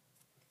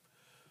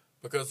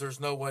 Because there's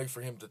no way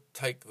for him to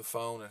take the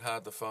phone and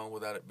hide the phone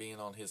without it being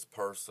on his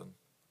person.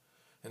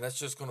 And that's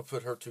just going to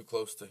put her too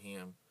close to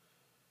him.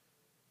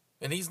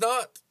 And it's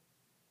not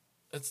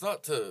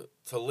to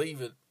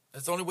leave it.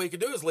 That's the only way he can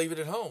do is leave it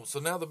at home. So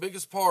now the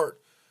biggest part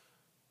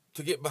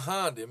to get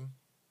behind him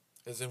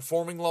is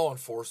informing law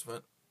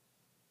enforcement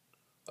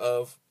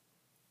of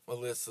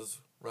Alissa's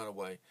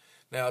runaway.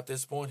 Now at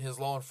this point, his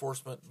law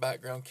enforcement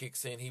background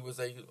kicks in. He was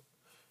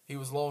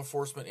law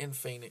enforcement in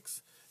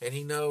Phoenix, and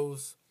he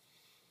knows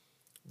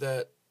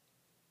that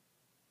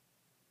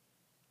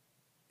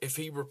if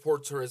he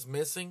reports her as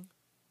missing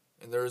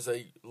and there is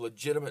a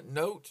legitimate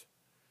note,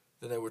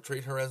 then they would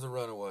treat her as a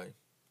runaway.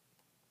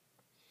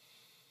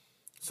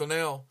 So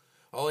now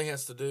all he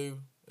has to do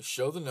is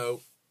show the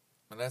note,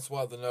 and that's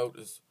why the note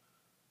is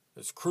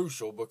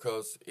crucial,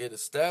 because it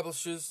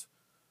establishes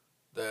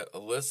that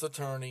Alissa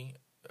Turney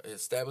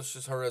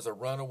establishes her as a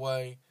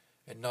runaway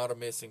and not a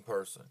missing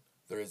person.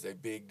 There is a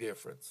big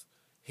difference.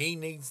 He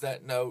needs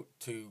that note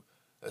to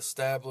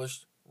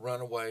establish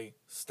runaway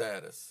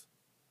status.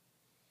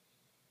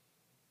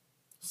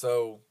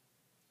 So,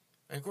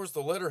 and of course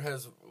the letter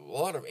has a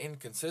lot of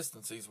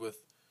inconsistencies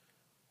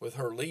with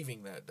her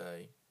leaving that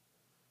day,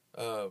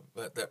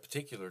 that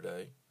particular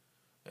day.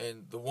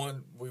 And the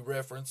one we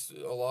reference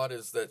a lot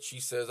is that she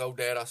says, "Oh,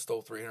 Dad, I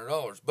stole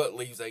 $300," but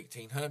leaves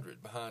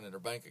 $1,800 behind in her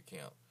bank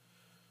account.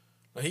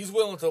 Now, he's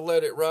willing to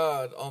let it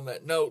ride on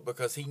that note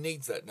because he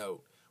needs that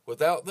note.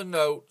 Without the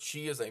note,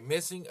 she is a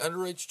missing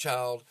underage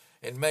child,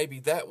 and maybe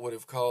that would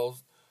have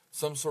caused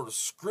some sort of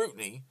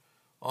scrutiny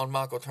on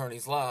Michael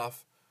Turney's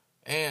life,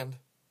 and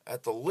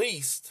at the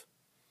least,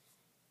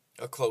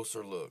 a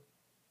closer look.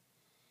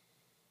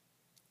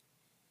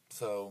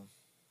 So,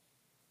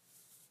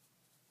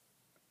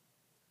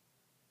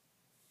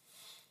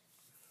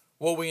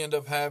 what we end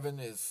up having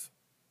is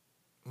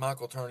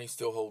Michael Turney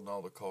still holding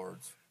all the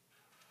cards.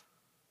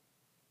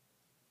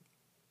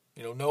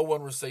 No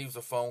one receives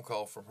a phone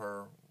call from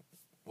her,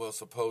 well,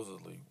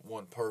 supposedly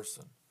one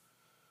person.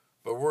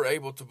 But we're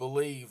able to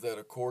believe that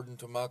according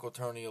to Michael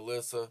Turney,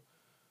 Alissa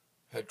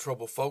had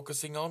trouble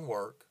focusing on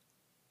work,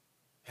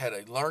 had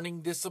a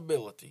learning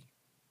disability,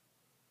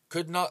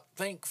 could not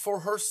think for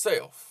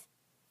herself,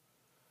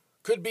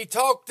 could be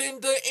talked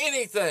into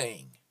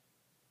anything.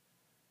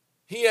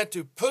 He had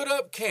to put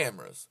up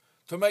cameras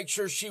to make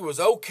sure she was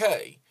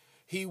okay.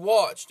 He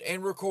watched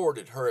and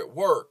recorded her at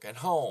work and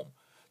home.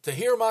 To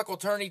hear Michael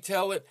Turney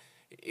tell it,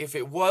 if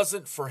it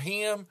wasn't for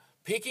him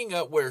picking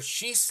up where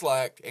she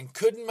slacked and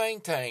couldn't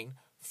maintain,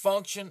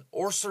 function,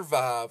 or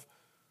survive,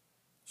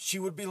 she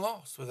would be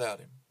lost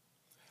without him.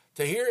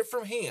 To hear it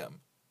from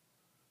him,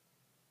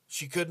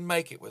 she couldn't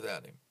make it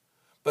without him.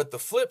 But the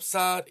flip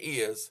side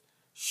is,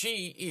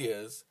 she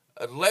is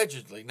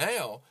allegedly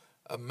now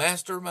a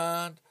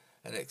mastermind,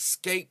 an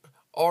escape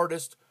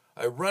artist,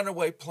 a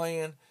runaway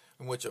plan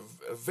in which a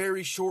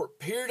very short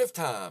period of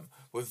time,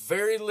 with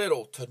very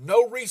little to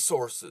no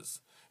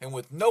resources, and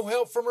with no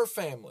help from her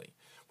family,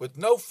 with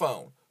no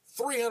phone,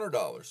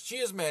 $300, she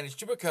has managed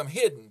to become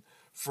hidden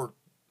for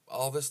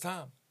all this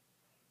time.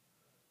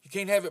 You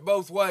can't have it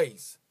both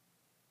ways.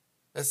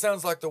 That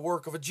sounds like the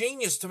work of a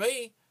genius to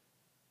me.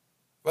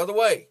 By the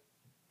way,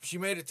 she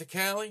made it to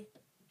Cali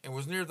and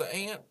was near the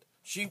aunt.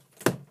 She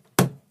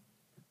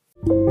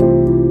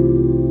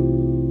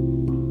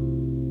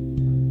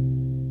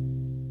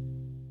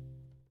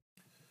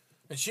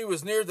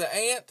was near the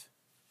aunt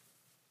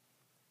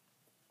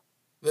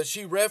that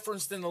she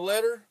referenced in the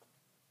letter.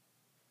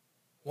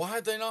 Why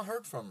had they not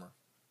heard from her?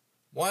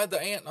 Why had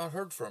the aunt not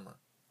heard from her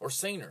or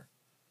seen her?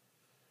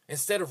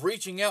 Instead of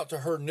reaching out to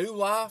her new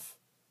life,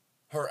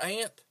 her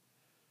aunt,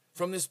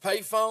 from this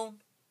payphone,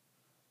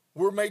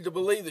 we're made to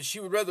believe that she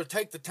would rather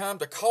take the time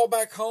to call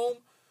back home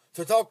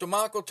to talk to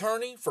Michael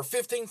Turney for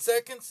 15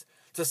 seconds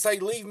to say,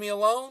 "Leave me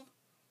alone."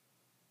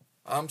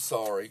 I'm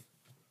sorry.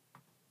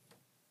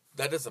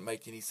 That doesn't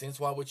make any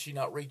sense. Why would she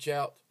not reach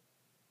out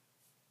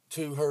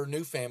to her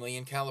new family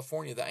in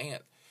California, the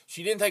aunt?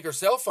 She didn't take her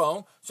cell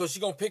phone, so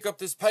she's going to pick up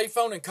this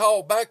payphone and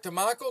call back to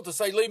Michael to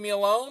say, "Leave me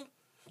alone"?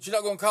 She's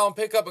not going to call and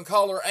pick up and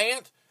call her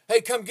aunt,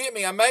 "Hey, come get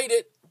me, I made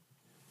it."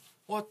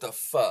 What the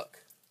fuck?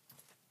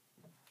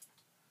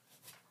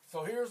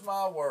 So here's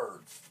my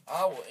words.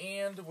 I will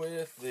end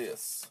with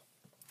this.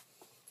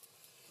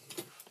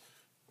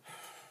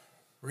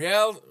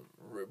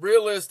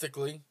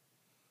 Realistically,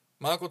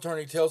 Michael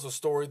Turney tells a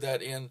story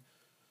that in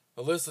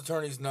Alissa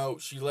Turney's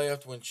note, she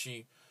left when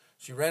she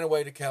ran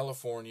away to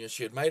California.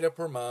 She had made up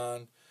her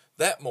mind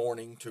that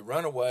morning to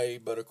run away,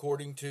 but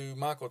according to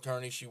Michael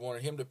Turney, she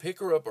wanted him to pick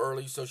her up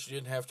early so she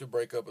didn't have to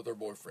break up with her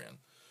boyfriend.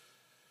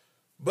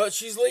 But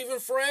she's leaving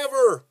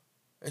forever.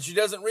 And she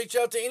doesn't reach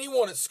out to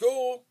anyone at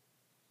school.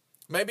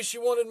 Maybe she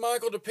wanted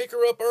Michael to pick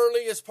her up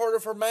early as part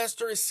of her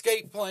master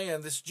escape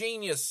plan, this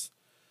genius.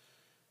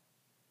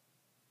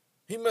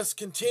 He must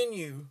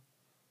continue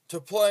to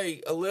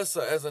play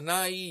Alissa as a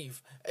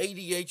naive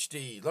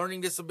ADHD,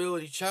 learning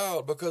disability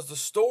child, because the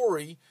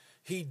story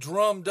he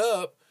drummed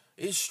up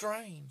is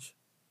strange.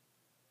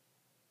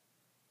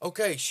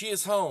 Okay, she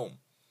is home.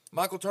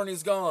 Michael Turney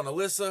is gone.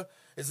 Alissa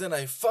is in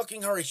a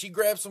fucking hurry. She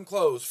grabs some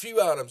clothes,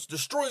 few items,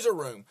 destroys her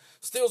room,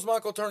 steals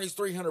Michael Turney's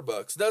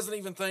 $300, doesn't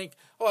even think,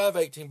 oh, I have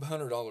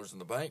 $1,800 in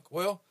the bank.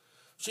 Well,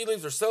 she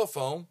leaves her cell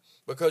phone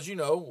because,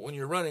 when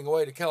you're running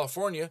away to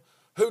California,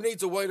 who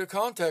needs a way to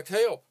contact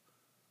help?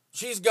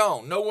 She's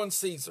gone. No one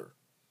sees her.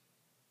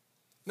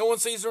 No one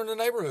sees her in the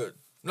neighborhood.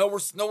 No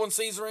one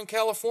sees her in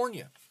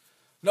California.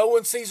 No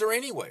one sees her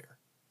anywhere.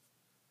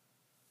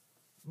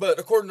 But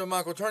according to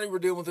Michael Turney, we're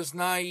dealing with this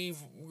naive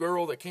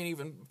girl that can't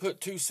even put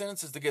two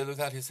sentences together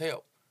without his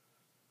help.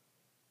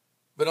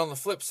 But on the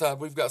flip side,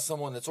 we've got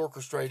someone that's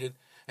orchestrated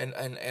and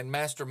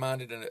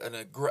masterminded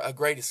a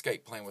great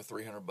escape plan with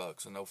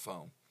 $300 and no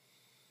phone.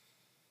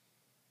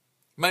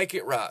 Make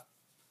it right.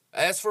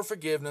 Ask for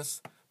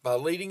forgiveness by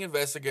leading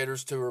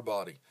investigators to her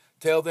body.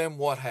 Tell them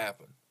what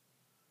happened.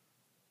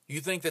 You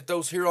think that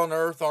those here on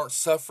earth aren't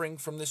suffering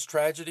from this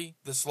tragedy,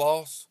 this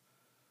loss?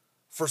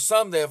 For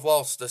some, they have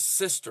lost a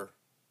sister.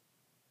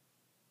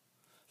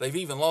 They've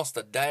even lost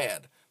a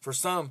dad. For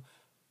some,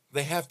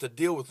 they have to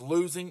deal with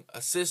losing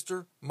a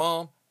sister,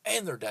 mom,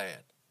 and their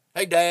dad.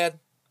 Hey, Dad,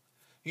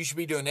 you should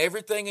be doing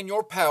everything in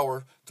your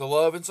power to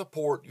love and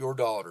support your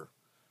daughter.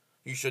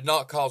 You should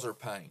not cause her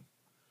pain.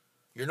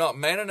 You're not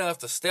man enough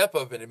to step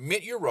up and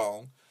admit you're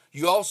wrong.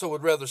 You also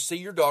would rather see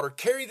your daughter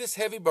carry this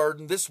heavy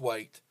burden, this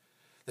weight,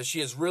 that she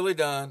has really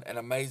done an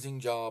amazing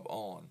job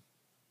on.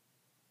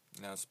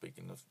 Now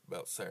speaking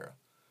about Sarah.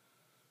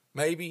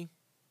 Maybe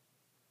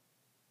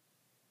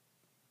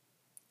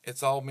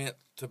it's all meant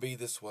to be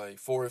this way.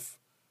 For if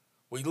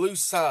we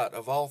lose sight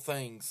of all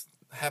things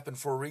happen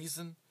for a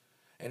reason,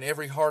 and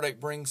every heartache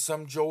brings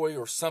some joy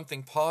or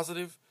something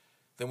positive,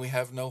 then we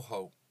have no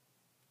hope.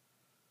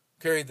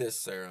 Carry this,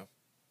 Sarah,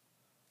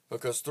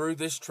 because through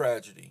this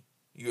tragedy,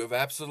 you have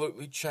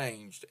absolutely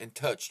changed and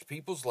touched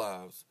people's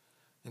lives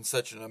in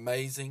such an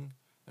amazing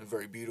and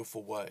very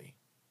beautiful way.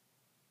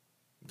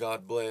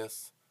 God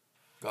bless.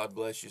 God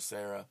bless you,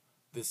 Sarah.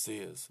 This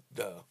is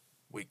the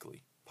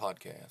Weekly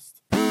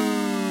Podcast.